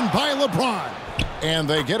rejection by LeBron. And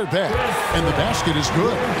they get it back. And the basket is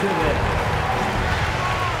good.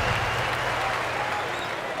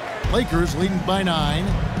 Lakers leading by 9.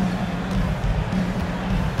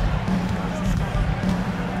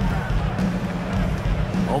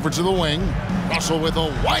 Over to the wing. Russell with a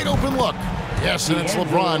wide open look. Yes, and it's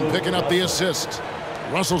LeBron picking up the assist.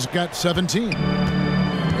 Russell's got 17.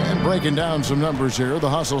 And breaking down some numbers here, the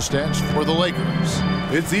hustle stats for the Lakers.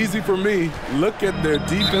 It's easy for me. Look at their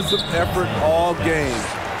defensive effort all game.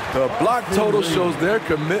 The block total shows their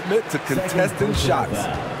commitment to contesting shots.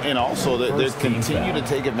 And also, they continue to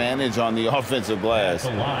take advantage on the offensive glass.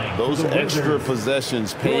 Those extra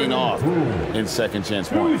possessions paying off in second chance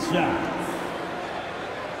points.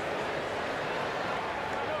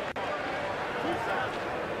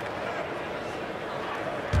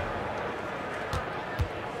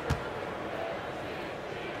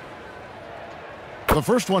 The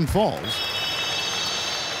first one falls.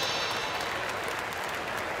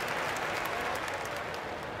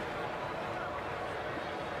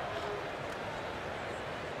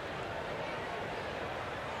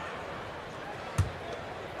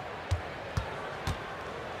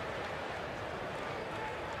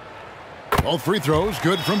 Both free throws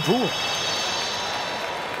good from Poole.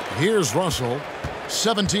 Here's Russell.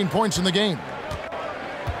 17 points in the game.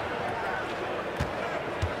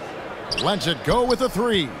 Lets it go with a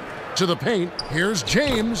 3. to the paint. Here's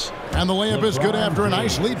James. And the layup is good after a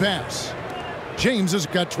nice lead pass. James has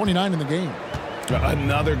got 29 in the game.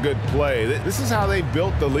 Another good play. This is how they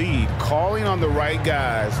built the lead, calling on the right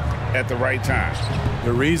guys at the right time.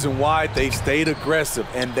 The reason why they've stayed aggressive,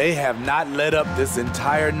 and they have not let up this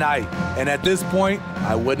entire night. And at this point,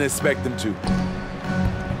 I wouldn't expect them to.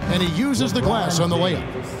 And he uses the glass on the layup.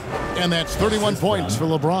 And that's 31 points for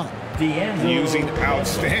LeBron. Using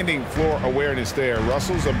outstanding floor awareness there.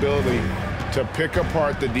 Russell's ability to pick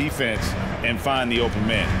apart the defense and find the open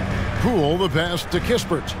man. Poole the pass to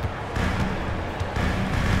Kispert.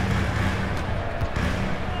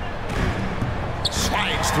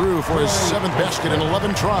 Slides through for his 7th basket in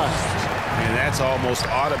 11 tries. And that's almost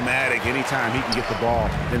automatic anytime he can get the ball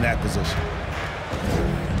in that position.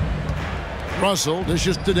 Russell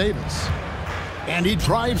dishes to Davis. And he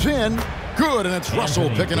drives in. Good, and it's Russell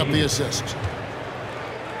picking up the assist.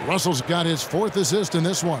 Russell's got his 4th assist in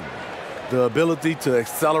this one. The ability to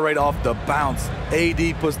accelerate off the bounce.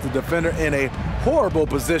 AD puts the defender in a horrible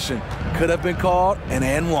position. Could have been called an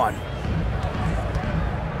and-one.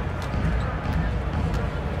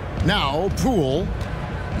 Now Poole.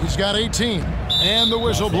 He's got 18. And the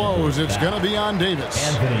whistle blows. It's going to be on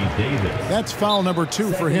Davis. That's foul number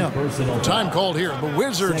 2 for him. Time called here. The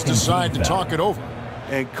Wizards decide to talk it over.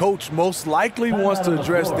 And coach most likely wants to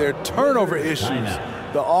address their turnover issues.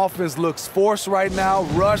 The offense looks forced right now,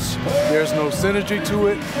 rush, there's no synergy to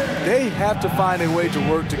it. They have to find a way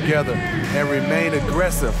to work together and remain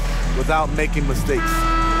aggressive without making mistakes.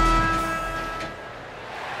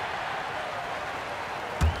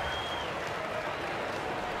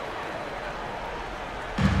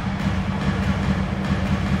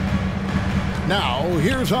 Now,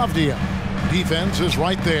 here's Avdia. Defense is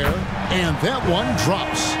right there, and that one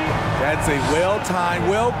drops. That's a well-timed,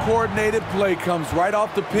 well-coordinated play. Comes right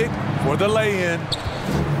off the pick for the lay-in.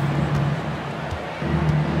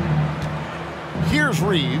 Here's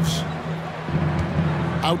Reeves.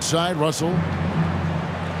 Outside, Russell.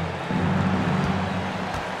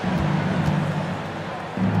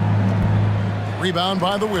 Rebound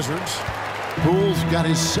by the Wizards. Poole's got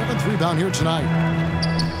his 7th rebound here tonight.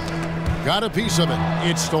 Got a piece of it.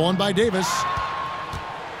 It's stolen by Davis.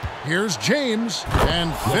 Here's James,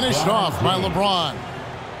 and finished off by LeBron.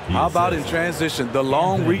 How about in transition, the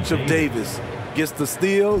long reach of Davis. Gets the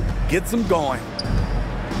steal, gets him going.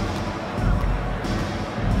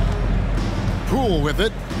 Poole with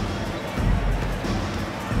it.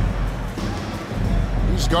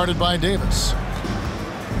 He's guarded by Davis.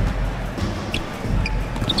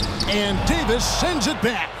 And Davis sends it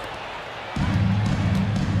back.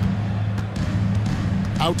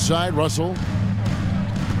 Outside, Russell.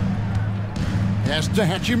 Pass to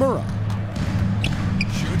Hachimura.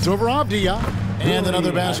 Shoots over Avdia. And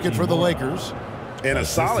another basket for the Lakers. And a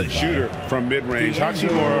solid shooter from mid-range.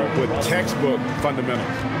 Hachimura with textbook fundamentals.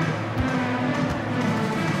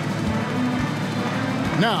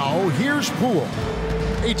 Now, here's Poole.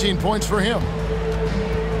 18 points for him.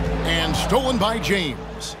 And stolen by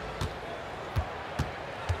James.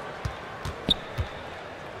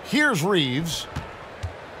 Here's Reeves.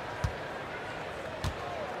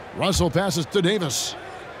 Russell passes to Davis.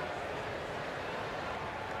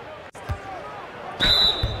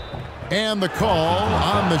 And the call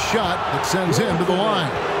on the shot that sends him to the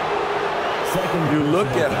line. You look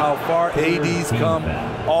at how far AD's come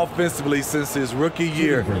offensively since his rookie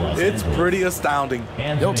year. It's pretty astounding.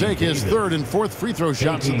 He'll take his 3rd and 4th free throw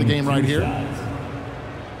shots of the game right here.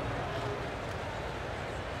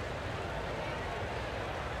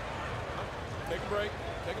 Take a break.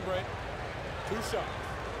 Take a break. 2 shots.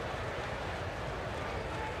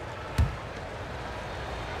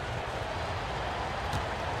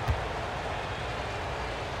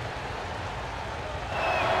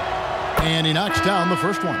 And he knocks down the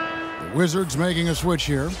first one. The Wizards making a switch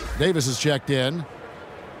here. Davis is checked in.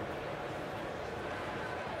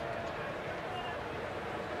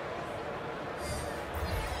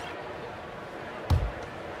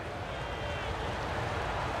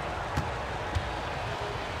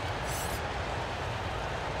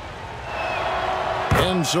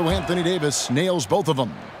 And so Anthony Davis nails both of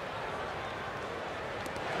them.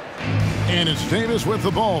 And it's Davis with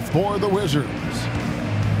the ball for the Wizards.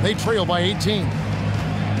 They trail by 18.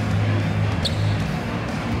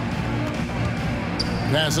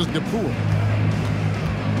 Passes to Poole.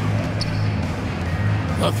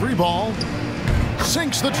 The 3 ball.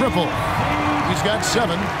 Sinks the triple. He's got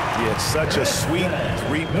 7. Yeah, such a sweet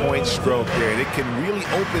three-point stroke there. And it can really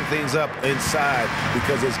open things up inside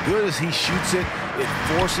because as good as he shoots it, it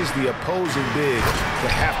forces the opposing big to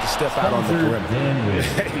have to step out on the perimeter.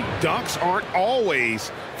 Hey, dunks aren't always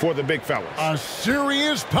for the big fellas. A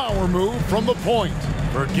serious power move from the point.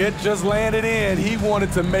 Forget just landed in. He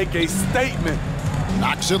wanted to make a statement.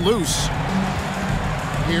 Knocks it loose.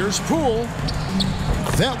 Here's Poole.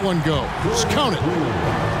 That one goes. Count it.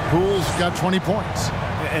 Poole's got 20 points.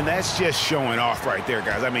 And that's just showing off right there,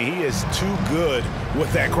 guys. I mean, he is too good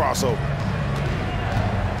with that crossover.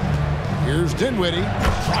 Here's Dinwiddie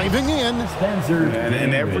driving in.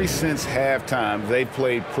 And ever since halftime, they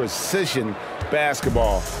played precision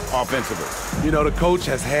basketball offensively. You know, the coach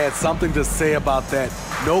has had something to say about that.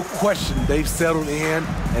 No question, they've settled in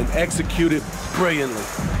and executed brilliantly.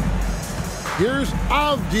 Here's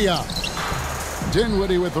Avdia.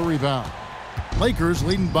 Dinwiddie with the rebound. Lakers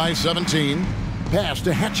leading by 17. Pass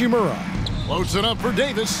to Hachimura. Floats it up for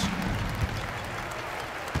Davis.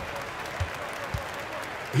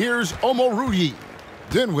 Here's Omoruyi.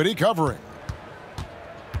 Dinwiddie covering.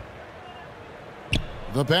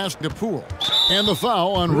 The pass to Poole. And the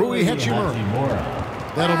foul on Rui Hachimura.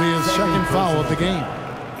 That'll be his second foul of the game.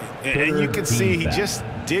 And you can see he just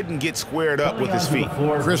didn't get squared up with his feet.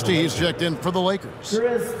 Christie, he's checked in for the Lakers.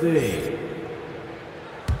 Christie.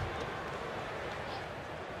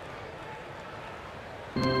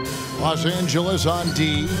 Los Angeles on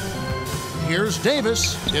D. Here's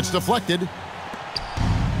Davis. It's deflected.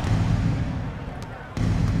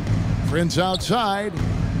 Prince outside.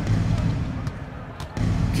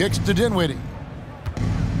 Kicks to Dinwiddie.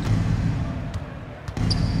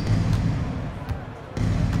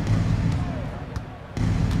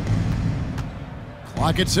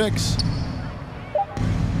 Clock at 6.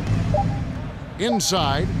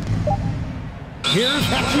 Inside. Here's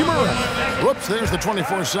Hachimura. Whoops, there's the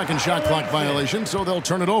 24-second shot clock violation, so they'll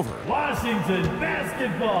turn it over. Washington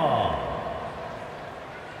basketball.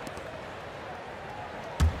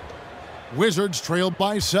 Wizards trailed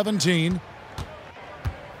by 17.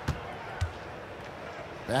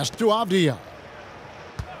 Pass to Avdia.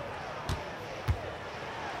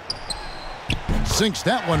 Sinks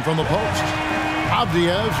that one from the post.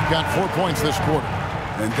 Avdia's got 4 points this quarter.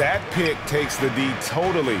 And that pick takes the D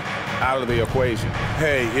totally out of the equation.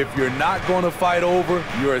 Hey, if you're not going to fight over,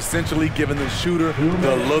 you're essentially giving the shooter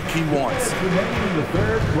the look he wants.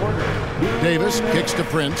 Davis kicks to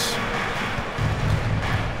Prince.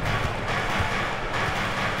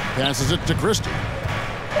 Passes it to Christie.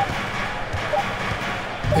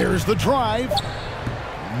 There's the drive.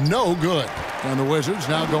 No good. And the Wizards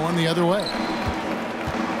now going the other way.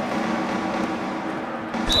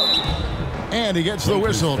 And he gets the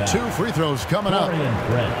whistle. 2 free throws coming up.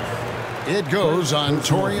 It goes on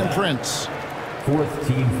Taurean Prince. 4th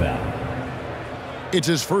team foul. It's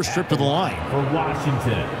his first trip to the line. For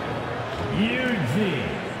Washington, Eugene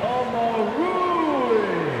Omoruyi.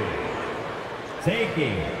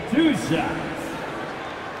 Taking 2 shots.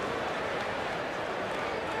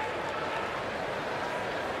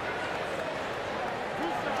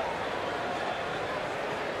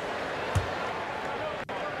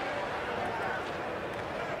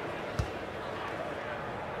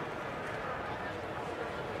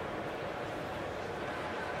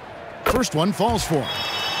 First one falls for him.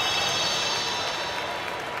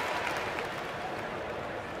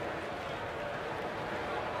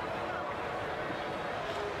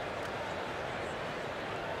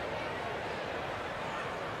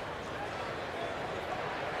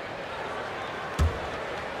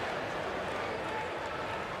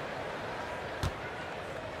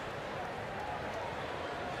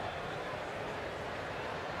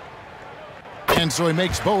 And so he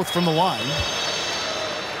makes both from the line.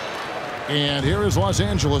 And here is Los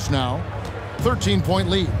Angeles now. 13-point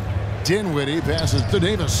lead. Dinwiddie passes to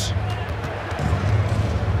Davis.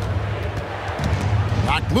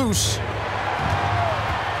 Knocked loose.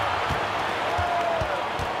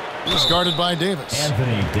 He's guarded by Davis.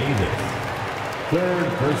 Anthony Davis.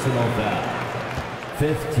 3rd personal foul.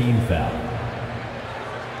 5th team foul.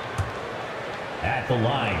 At the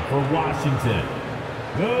line for Washington,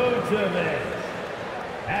 Vucevic.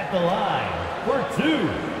 At the line for 2.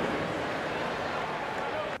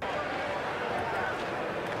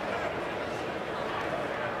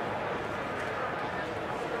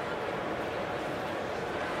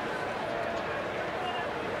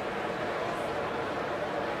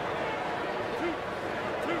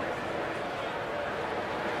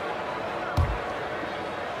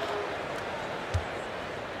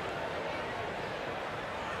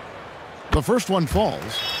 The first one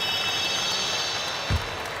falls.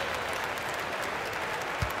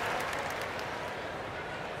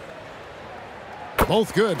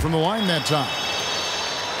 Both good from the line that time.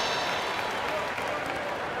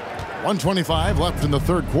 1:25 left in the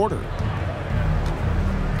third quarter.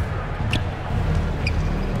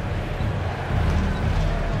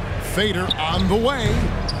 Fader on the way.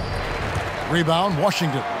 Rebound,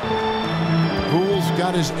 Washington. Poole's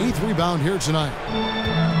got his 8th rebound here tonight.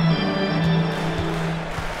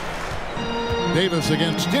 Davis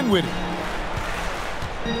against Dinwiddie.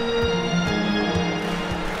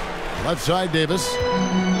 Left side, Davis.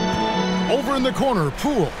 Over in the corner,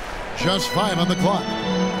 Poole. Just 5 on the clock.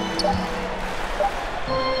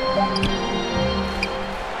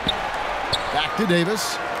 Back to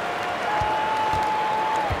Davis.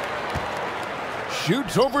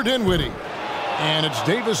 Shoots over Dinwiddie. And it's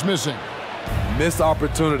Davis missing. Missed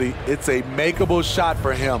opportunity. It's a makeable shot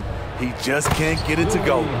for him. He just can't get it to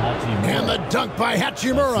go. And the dunk by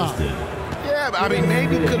Hachimura. Yeah, I mean,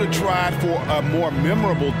 maybe could have tried for a more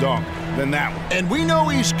memorable dunk than that one. And we know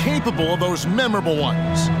he's capable of those memorable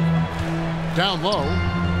ones. Down low.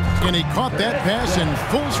 And he caught that pass in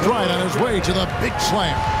full stride on his way to the big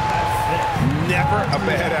slam. Never a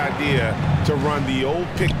bad idea to run the old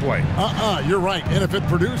pick play. You're right. And if it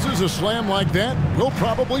produces a slam like that, we'll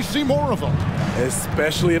probably see more of them.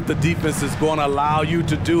 Especially if the defense is going to allow you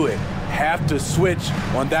to do it. Have to switch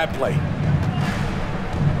on that play.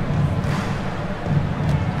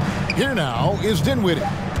 Here now is Dinwiddie.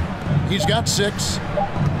 He's got 6.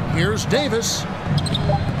 Here's Davis.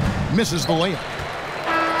 Misses the layup.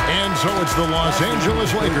 And so it's the Los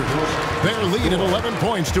Angeles Lakers. Their lead at 11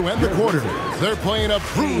 points to end the quarter. They're playing a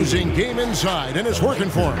bruising game inside, and it's working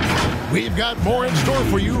for them. We've got more in store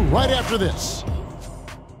for you right after this.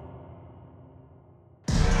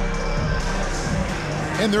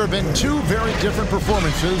 And there have been 2 very different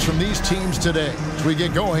performances from these teams today as we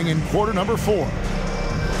get going in quarter number 4.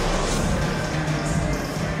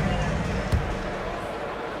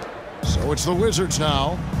 So it's the Wizards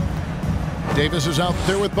now. Davis is out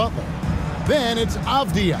there with Butler. Then it's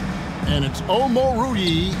Avdia. And it's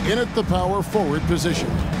Omoruyi in at the power forward position.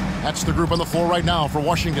 That's the group on the floor right now for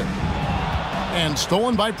Washington. And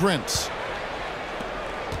stolen by Prince.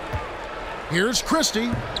 Here's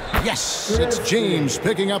Christie. Yes, it's James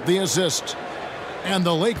picking up the assist. And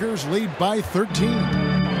the Lakers lead by 13.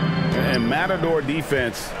 And Matador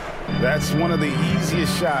defense, that's one of the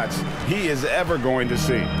easiest shots he is ever going to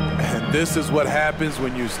see. And this is what happens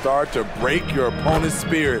when you start to break your opponent's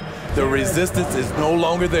spirit. The resistance is no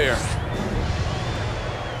longer there.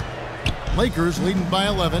 Lakers leading by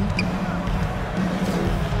 11.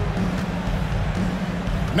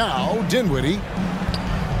 Now Dinwiddie.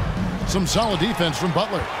 Some solid defense from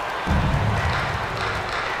Butler.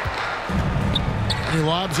 He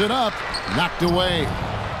lobs it up. Knocked away.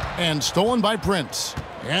 And stolen by Prince.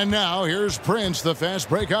 And now here's Prince, the fast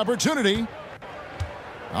break opportunity.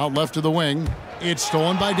 Out left to the wing. It's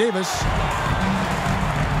stolen by Davis.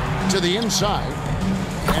 To the inside.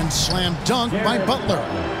 And slam dunk by Butler.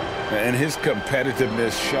 And his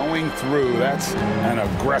competitiveness showing through. That's an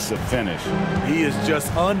aggressive finish. He is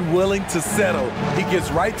just unwilling to settle. He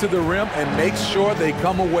gets right to the rim and makes sure they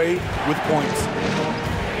come away with points.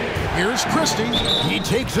 Here's Christie. He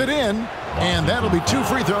takes it in. And that'll be 2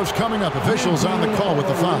 free throws coming up. Officials on the call with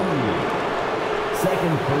the foul.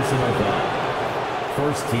 Second personal foul.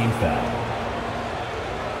 First team foul.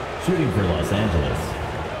 Shooting for Los Angeles.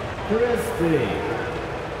 Christie.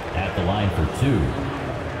 At the line for 2.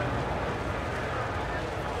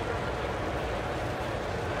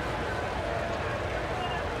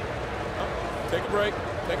 Take a break.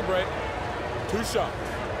 Take a break. 2 shots.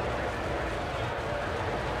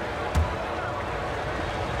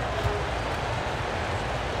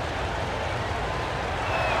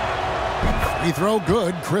 Free throw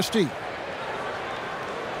good, Christie.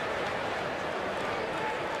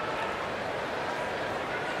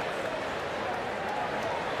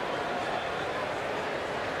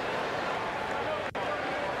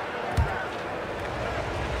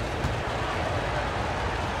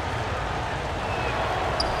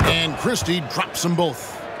 And Christie drops them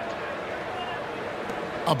both.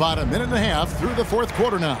 About a minute and a half through the fourth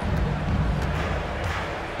quarter now.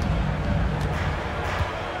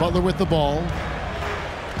 Butler with the ball.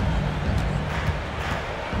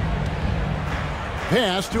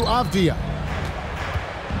 Pass to Avdia.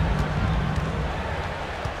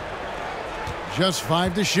 Just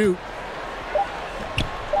 5 to shoot.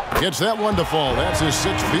 Gets that one to fall. That's his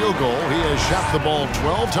 6th field goal. He has shot the ball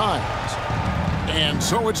 12 times. And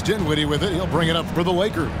so it's Dinwiddie with it. He'll bring it up for the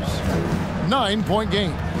Lakers. 9-point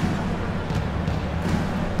game.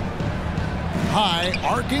 High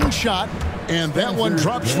arcing shot. And that one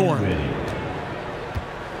drops for him.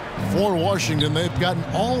 For Washington, they've gotten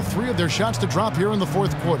all 3 of their shots to drop here in the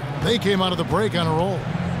 4th quarter. They came out of the break on a roll.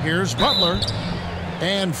 Here's Butler.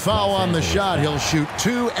 And foul on the shot. He'll shoot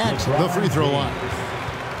 2 at the free throw line.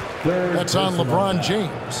 That's on LeBron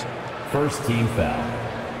James. First team foul.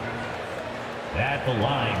 At the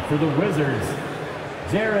line for the Wizards,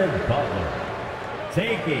 Jared Butler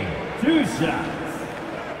taking 2 shots.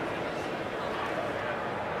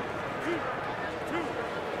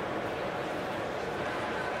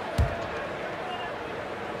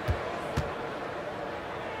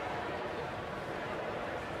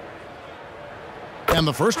 And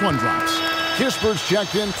the first one drops. Kispert's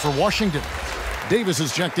checked in for Washington. Davis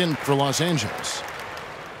is checked in for Los Angeles.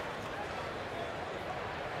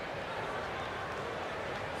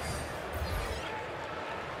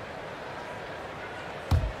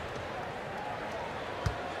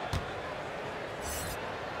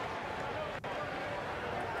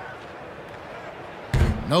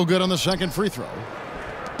 No good on the second free throw.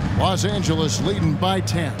 Los Angeles leading by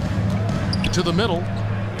 10. To the middle.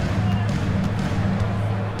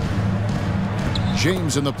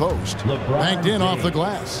 James in the post. Banked in off the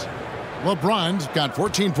glass. LeBron's got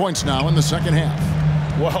 14 points now in the second half.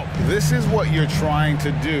 Well, this is what you're trying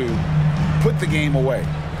to do. Put the game away.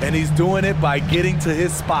 And he's doing it by getting to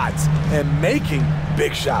his spots and making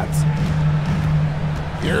big shots.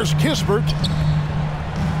 Here's Kispert.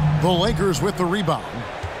 The Lakers with the rebound.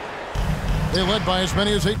 They led by as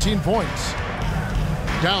many as 18 points.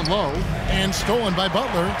 Down low and stolen by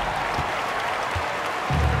Butler.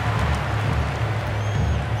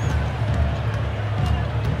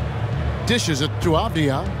 Dishes it to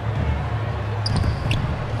Avdia.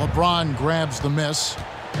 LeBron grabs the miss.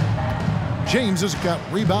 James has got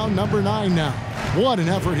rebound number 9 now. What an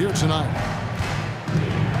effort here tonight.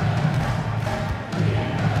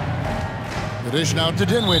 The dish now to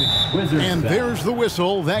Dinwiddie. And there's the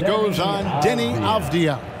whistle. That goes on Denny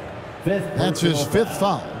Avdia. That's his 5th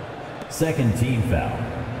foul. Second team foul.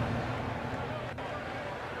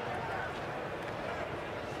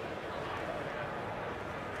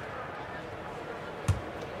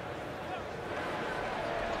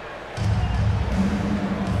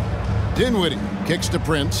 Dinwiddie kicks to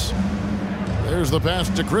Prince. There's the pass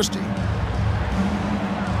to Christie.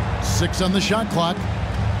 6 on the shot clock.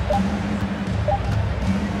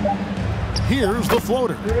 Here's the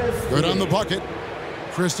floater. Good on the bucket.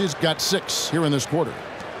 Christie's got 6 here in this quarter.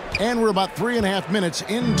 And we're about 3.5 minutes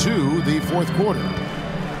into the 4th quarter.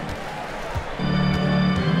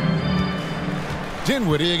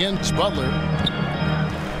 Dinwiddie against Butler.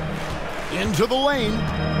 Into the lane.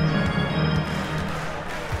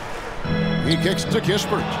 He kicks to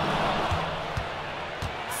Kispert.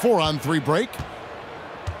 4-on-3 break.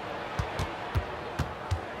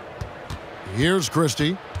 Here's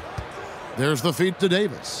Christie. There's the feed to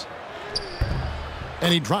Davis.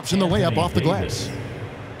 And he drops in the layup off the glass.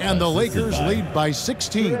 And the Lakers lead by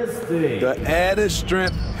 16. The added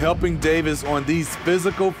strength helping Davis on these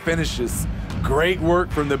physical finishes. Great work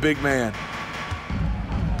from the big man.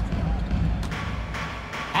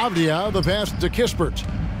 Avdia, the pass to Kispert.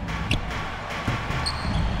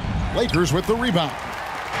 Lakers with the rebound.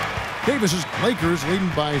 Davis's Lakers leading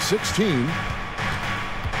by 16.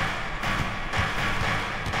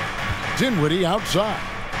 Dinwiddie outside.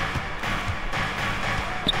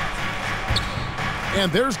 And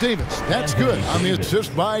there's Davis. That's good on the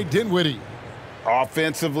assist by Dinwiddie.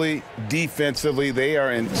 Offensively, defensively, they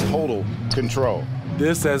are in total control.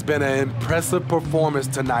 This has been an impressive performance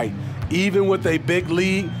tonight. Even with a big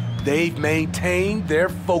lead, they've maintained their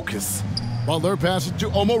focus. Butler passes to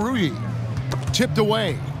Omoruyi. Tipped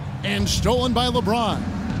away and stolen by LeBron.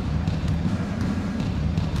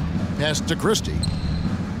 Pass to Christie.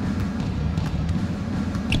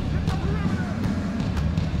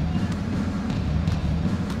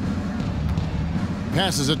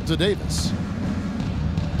 Passes it to Davis.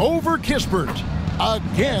 Over Kispert.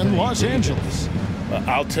 Again, Los Angeles.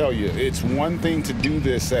 I'll tell you, it's one thing to do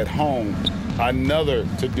this at home, another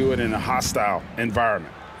to do it in a hostile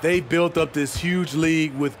environment. They built up this huge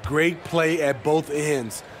lead with great play at both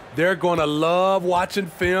ends. They're going to love watching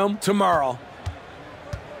film tomorrow.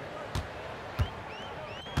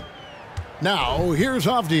 Now, here's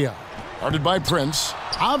Avdia. Guarded by Prince.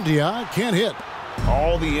 Avdia can't hit.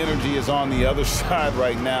 All the energy is on the other side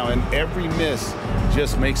right now, and every miss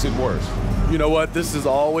just makes it worse. You know what? This has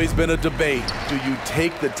always been a debate. Do you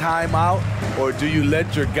take the timeout, or do you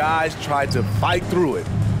let your guys try to fight through it?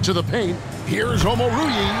 To the paint. Here's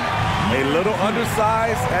Omoruyi. A little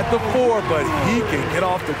undersized at the 4, but he can get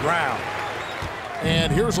off the ground.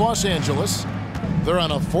 And here's Los Angeles. They're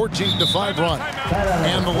on a 14-5 run.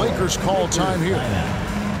 And the Lakers call time here.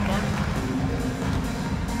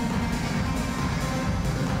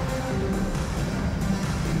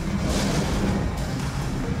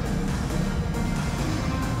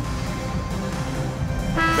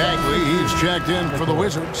 checked in for the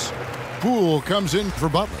Wizards. Poole comes in for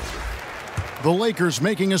Butler. The Lakers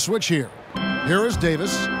making a switch here. Here is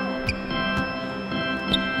Davis.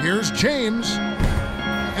 Here's James.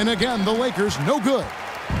 And again, the Lakers no good.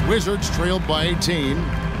 Wizards trailed by 18.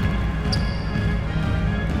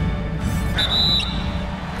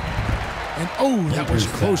 And oh, that was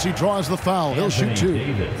close. He draws the foul. He'll shoot two.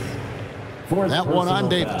 That one on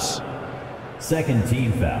Davis. Second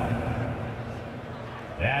team foul.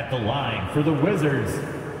 At the line for the Wizards,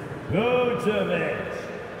 Vucevic.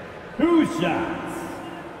 2 shots.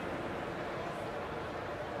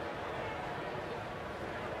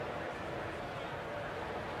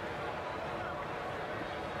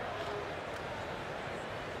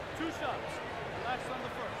 Relax on the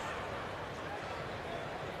first.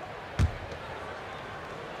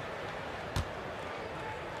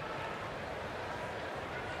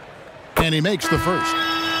 And he makes the first.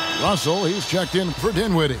 Russell, he's checked in for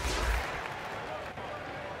Dinwiddie.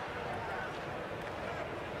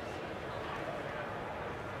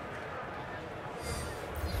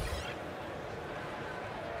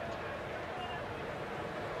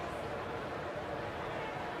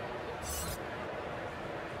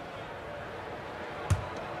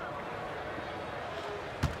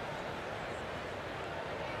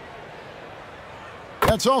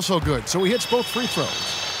 That's also good, so he hits both free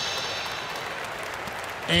throws.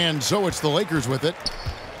 And so it's the Lakers with it.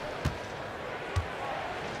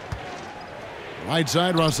 Right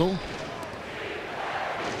side, Russell.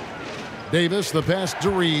 Davis, the pass to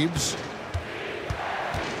Reeves.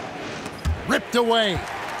 Ripped away.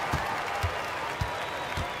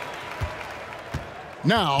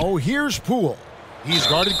 Now, here's Poole. He's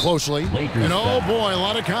guarded closely. And oh boy, a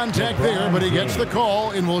lot of contact there, but he gets the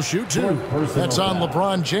call and will shoot two. That's on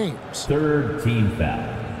LeBron James. Third team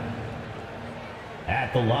foul.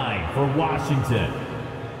 At the line for Washington,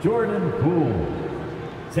 Jordan Poole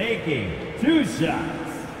taking 2 shots.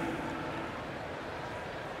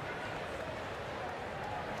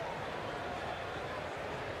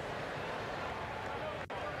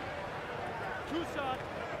 Two shots.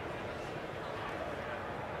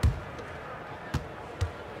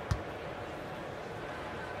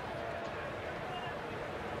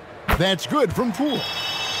 That's good from Poole.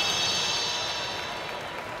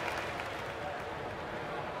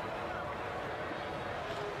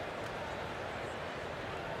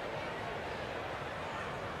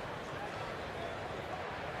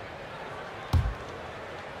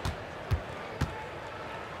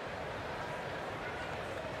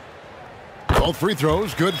 Both free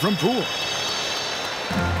throws good from Poole.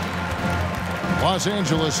 Los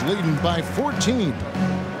Angeles leading by 14.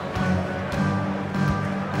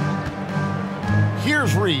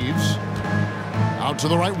 Here's Reeves. Out to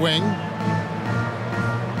the right wing.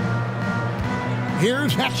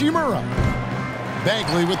 Here's Hachimura.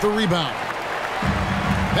 Bagley with the rebound.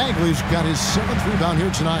 Bagley's got his 7th rebound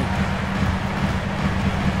here tonight.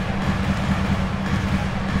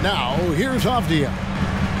 Now, here's Avdia.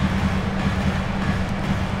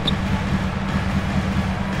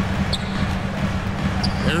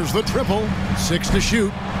 There's the triple. 6 to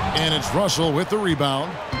shoot. And it's Russell with the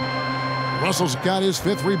rebound. Russell's got his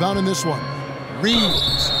 5th rebound in this one.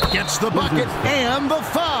 Reeves gets the bucket and the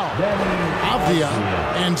foul. Avdia.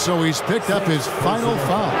 And so he's picked up his final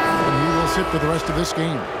foul. And he will sit for the rest of this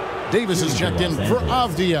game. Davis is checked in for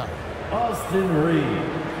Avdia. Austin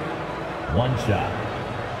Reeves. 1 shot.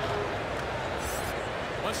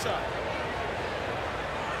 1 shot.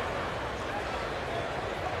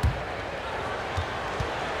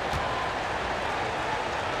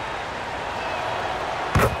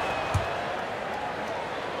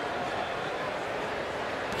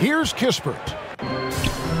 Here's Kispert.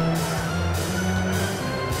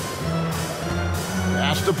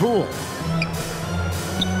 Pass to Poole.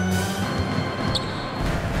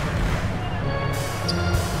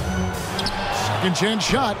 Second chance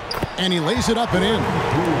shot, and he lays it up and in.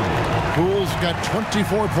 Poole's got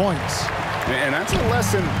 24 points. And that's a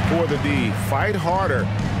lesson for the D. Fight harder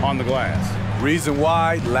on the glass. Reason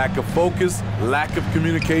why, lack of focus, lack of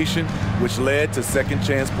communication, which led to second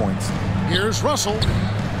chance points. Here's Russell.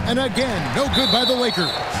 And again, no good by the Lakers.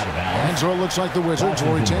 And so it looks like the Wizards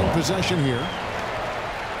will retain possession here.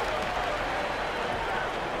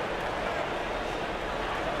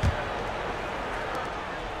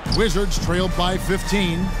 Wizards trailed by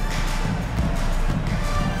 15.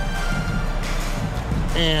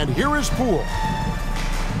 And here is Poole.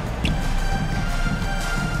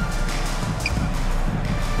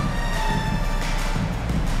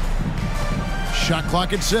 Shot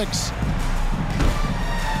clock at 6.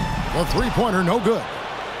 The three-pointer no good.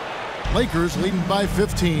 Lakers leading by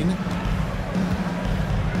 15.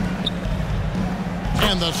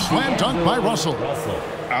 And the slam dunk by Russell.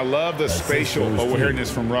 I love the spatial awareness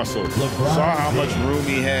from Russell. Saw how much room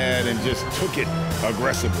he had and just took it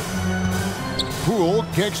aggressively. Poole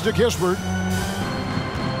kicks to Kispert.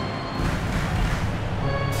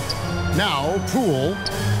 Now Poole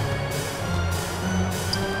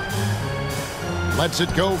lets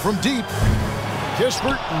it go from deep.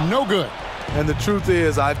 Kispert, no good. And the truth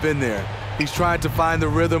is, I've been there. He's trying to find the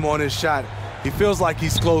rhythm on his shot. He feels like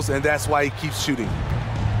he's close, and that's why he keeps shooting.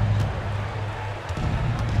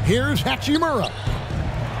 Here's Hachimura.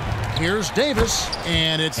 Here's Davis,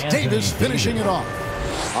 and it's Davis finishing it off.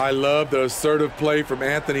 I love the assertive play from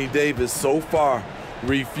Anthony Davis so far,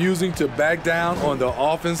 refusing to back down on the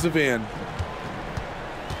offensive end.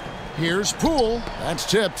 Here's Poole. That's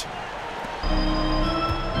tipped.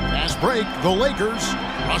 Fast break, the Lakers.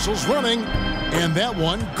 Russell's running, and that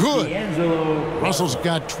one good. Russell's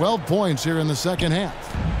got 12 points here in the second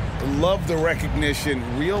half. Love the recognition,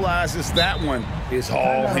 realizes that one is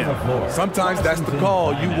all him. Sometimes that's the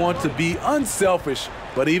call. You want to be unselfish,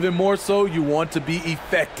 but even more so, you want to be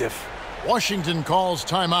effective. Washington calls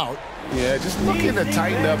timeout. Yeah, just looking to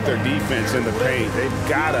tighten up their defense in the paint. They've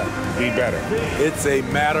got to be better. It's a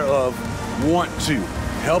matter of want to.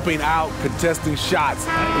 Helping out, contesting shots.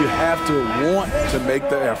 You have to want to make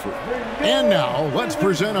the effort. And now, let's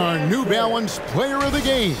present our New Balance Player of the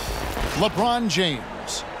Game, LeBron James.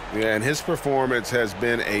 Yeah, and his performance has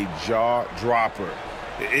been a jaw-dropper.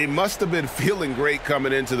 It must have been feeling great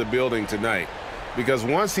coming into the building tonight, because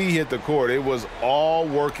once he hit the court, it was all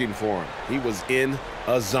working for him. He was in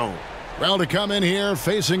a zone. Well, to come in here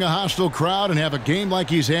facing a hostile crowd and have a game like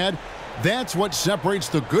he's had, that's what separates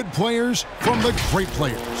the good players from the great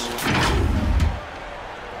players.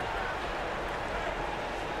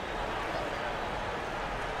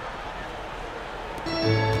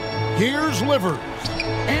 Here's Livers,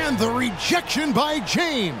 and the rejection by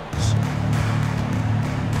James.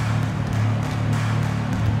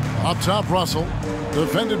 Up top, Russell,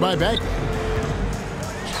 defended by Bagley.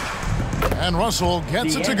 And Russell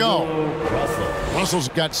gets it to go. Russell's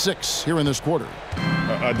got 6 here in this quarter.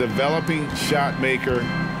 A developing shot maker.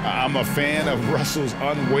 I'm a fan of Russell's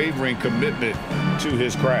unwavering commitment to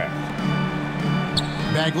his craft.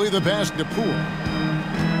 Bagley the pass to Poole.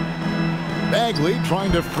 Bagley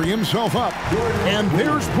trying to free himself up. And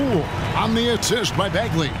there's Poole on the assist by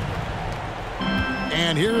Bagley.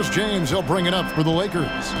 And here's James. He'll bring it up for the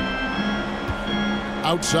Lakers.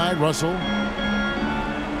 Outside, Russell.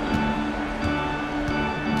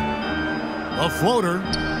 A floater.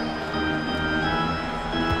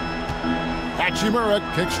 Hachimura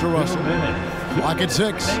kicks to Russell. Clock at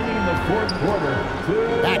 6.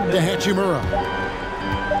 Back to Hachimura.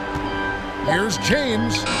 Here's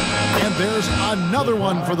James, and there's another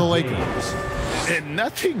one for the Lakers. And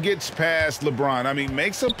nothing gets past LeBron. I mean,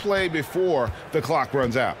 makes a play before the clock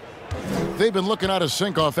runs out. They've been looking out of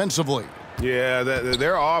sync offensively. Yeah,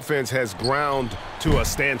 their offense has ground to a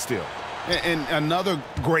standstill. And another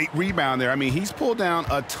great rebound there. I mean, he's pulled down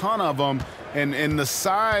a ton of them, and the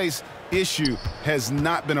size issue has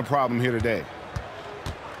not been a problem here today.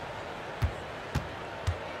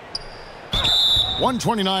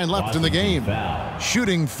 1:29 left in the game.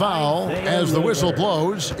 Shooting foul as the whistle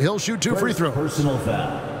blows. He'll shoot 2 free throws. Personal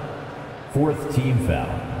foul. 4th team foul.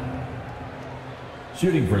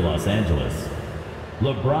 Shooting for Los Angeles,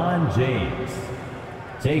 LeBron James,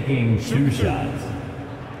 taking 2 shots.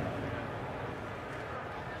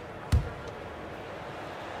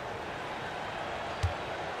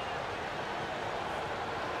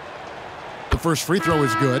 The first free throw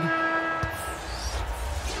is good.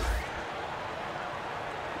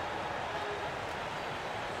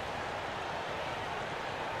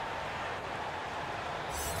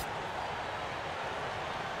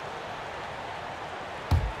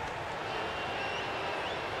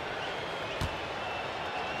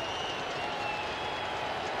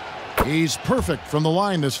 He's perfect from the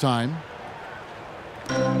line this time.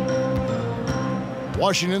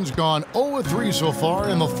 Washington's gone 0-3 so far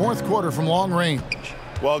in the 4th quarter from long range.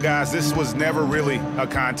 Well, guys, this was never really a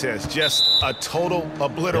contest, just a total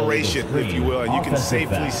obliteration, if you will. And you can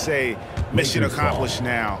safely say mission accomplished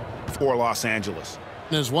now for Los Angeles.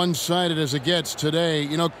 As one-sided as it gets today,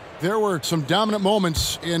 you know, there were some dominant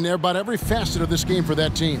moments in about every facet of this game for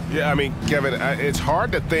that team. Yeah, I mean, Kevin, it's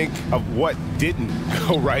hard to think of what didn't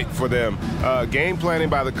go right for them. Game planning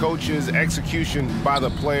by the coaches, execution by the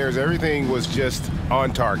players, everything was just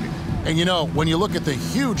on target. And, you know, when you look at the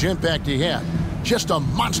huge impact he had, just a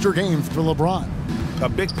monster game for LeBron. A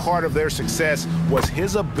big part of their success was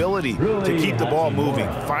his ability to keep the ball moving,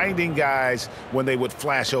 finding guys when they would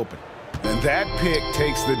flash open. And that pick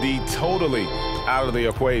takes the D totally out of the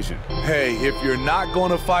equation. Hey, if you're not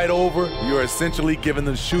going to fight over, you're essentially giving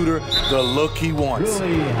the shooter the look he wants.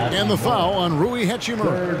 And the foul on Rui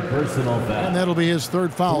Hachimura. Personal foul. And that'll be his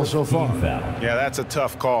third foul so far. Yeah, that's a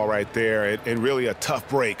tough call right there, and really a tough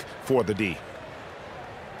break for the D.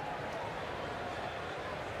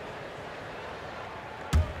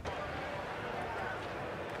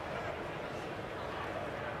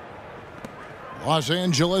 Los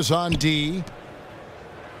Angeles on D.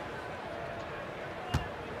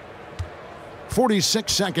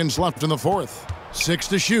 46 seconds left in the fourth. 6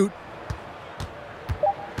 to shoot.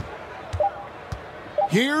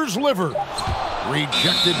 Here's Liver.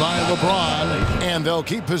 Rejected by LeBron, and they'll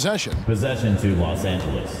keep possession. Possession to Los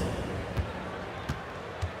Angeles.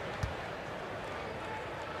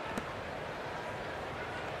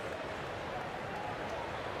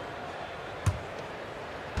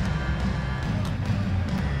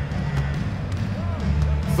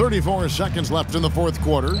 .34 seconds left in the fourth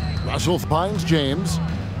quarter. Russell finds James.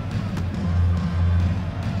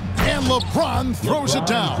 And LeBron throws it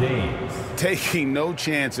down. James. Taking no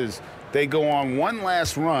chances. They go on one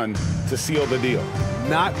last run to seal the deal.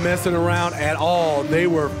 Not messing around at all. They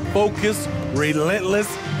were focused,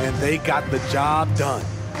 relentless, and they got the job done.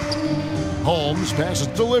 Holmes passes,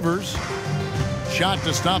 delivers. Shot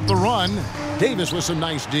to stop the run. Davis with some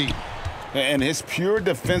nice D. And his pure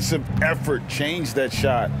defensive effort changed that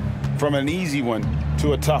shot from an easy one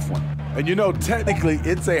to a tough one. And you know, technically,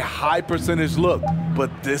 it's a high percentage look, but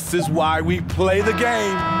this is why we play the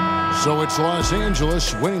game. So it's Los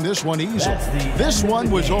Angeles winning this one easily. This one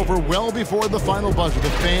was over well before the final buzzer. The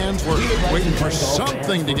fans were waiting for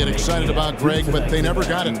something to get excited about, Greg, but they never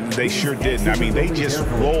got it. They sure didn't. I mean, they just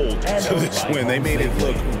rolled to this win. They made it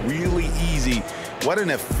look really easy. What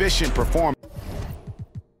an efficient performance.